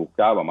lo que se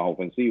buscaba, más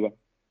ofensiva.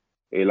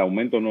 El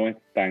aumento no es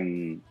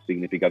tan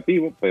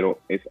significativo, pero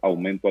es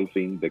aumento al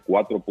fin de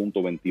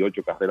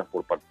 4.28 carreras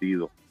por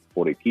partido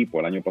por equipo.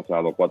 El año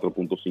pasado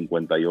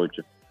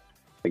 4.58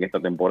 en esta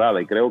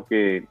temporada. Y creo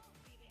que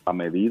a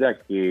medida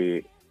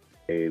que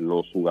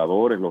los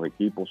jugadores, los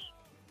equipos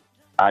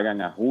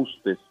hagan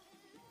ajustes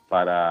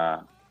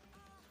para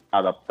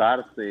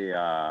adaptarse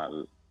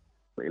al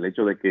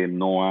hecho de que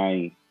no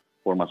hay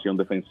formación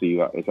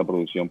defensiva, esa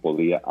producción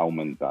podría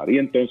aumentar. Y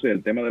entonces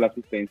el tema de la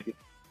asistencia,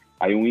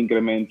 hay un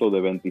incremento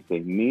de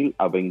 26,000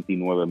 a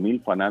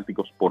 29,000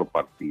 fanáticos por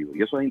partido.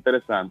 Y eso es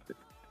interesante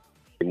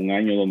en un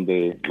año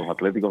donde los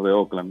Atléticos de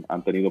Oakland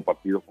han tenido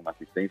partidos con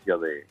asistencia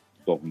de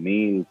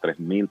 2,000,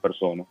 3,000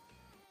 personas.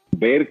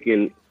 Ver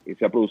que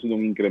se ha producido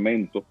un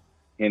incremento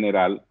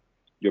general,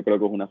 yo creo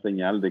que es una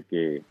señal de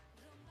que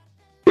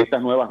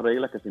estas nuevas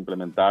reglas que se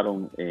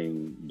implementaron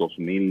en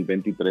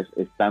 2023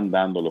 están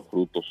dando los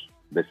frutos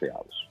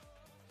deseados.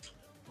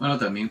 Bueno,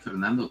 también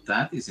Fernando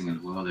Tatis en el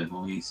juego de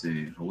hoy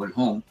se robó el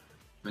home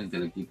frente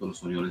al equipo de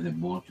los Orioles de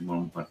Baltimore,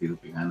 un partido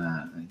que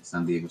gana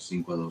San Diego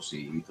 5-2,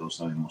 y todos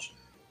sabemos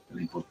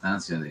la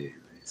importancia de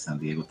San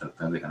Diego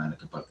tratar de ganar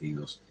estos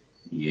partidos,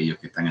 y ellos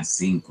que están a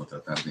 5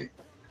 tratar de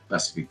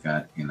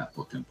clasificar en la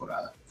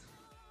postemporada.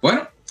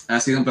 Bueno, ha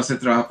sido un placer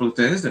trabajar por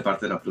ustedes de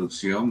parte de la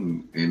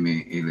producción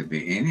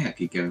MLBN.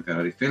 Aquí Kevin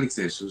Cabral y Félix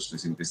de Jesús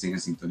les sigan en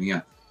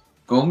sintonía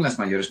con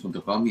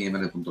lasmayores.com y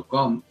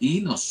ml.com,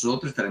 y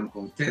nosotros estaremos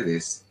con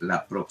ustedes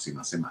la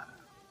próxima semana.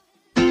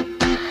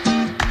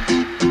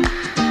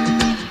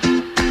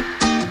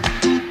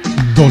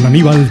 Don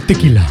Aníbal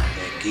Tequila.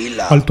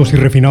 Altos y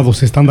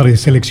refinados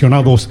estándares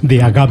seleccionados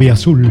de agave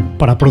azul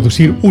para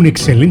producir un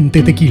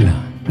excelente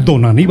tequila.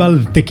 Don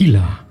Aníbal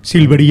Tequila,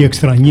 Silver y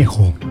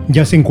Extrañejo,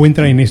 ya se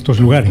encuentra en estos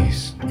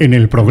lugares. En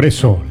El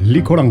Progreso,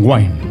 Liquor and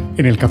Wine.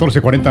 En el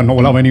 1440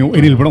 Noble Avenue,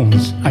 en el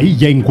Bronx. Ahí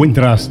ya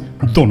encuentras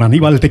Don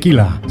Aníbal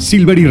Tequila,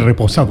 Silver y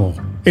Reposado.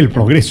 El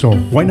Progreso,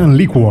 Wine and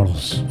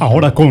Liquors.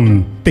 Ahora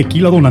con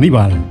Tequila Don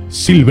Aníbal,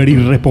 Silver y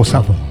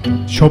Reposado.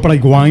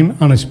 ShopRite Wine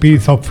and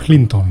Spirits of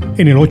Clinton.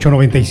 En el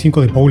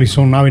 895 de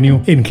Paulison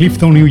Avenue, en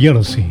Clifton, New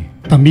Jersey.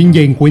 También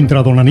ya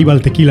encuentra Don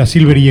Aníbal Tequila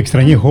Silver y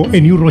Extrañejo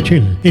en New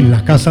Rochelle, en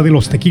la Casa de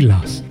los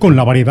Tequilas, con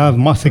la variedad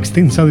más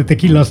extensa de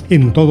tequilas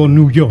en todo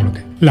New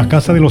York. la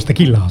casa de los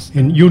tequilas,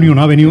 en Union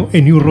Avenue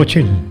en New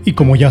Rochelle. Y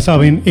como ya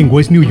saben, en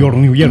West New York,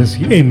 New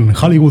Jersey, en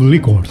Hollywood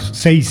Liquors,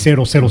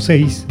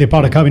 6006 de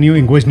Park Avenue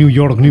en West New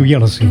York, New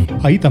Jersey.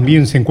 Ahí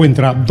también se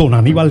encuentra Don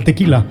Aníbal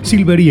Tequila,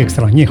 Silver y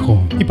Extra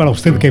Añejo. Y para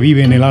usted que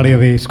vive en el área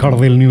de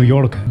Scardale, New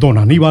York, Don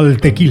Aníbal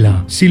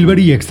Tequila, Silver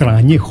y Extra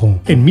Añejo,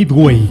 en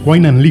Midway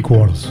Wine and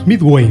Liquors.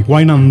 Midway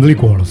Wine and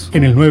Liquors,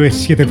 en el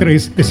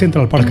 973 de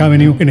Central Park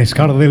Avenue en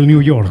Scardale,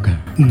 New York.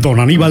 Don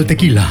Aníbal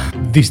Tequila,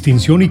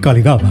 distinción y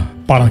calidad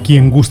para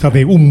quien gusta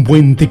de un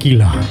buen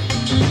tequila.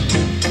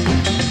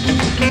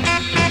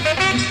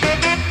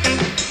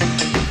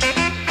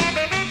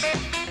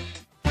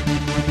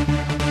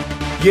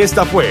 Y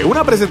esta fue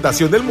una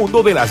presentación del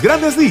mundo de las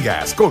grandes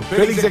ligas con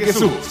Félix de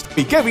Jesús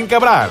y Kevin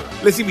Cabral.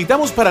 Les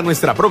invitamos para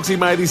nuestra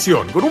próxima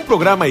edición con un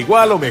programa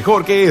igual o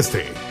mejor que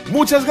este.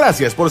 Muchas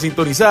gracias por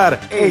sintonizar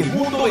el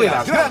mundo de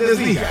las grandes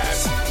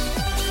ligas.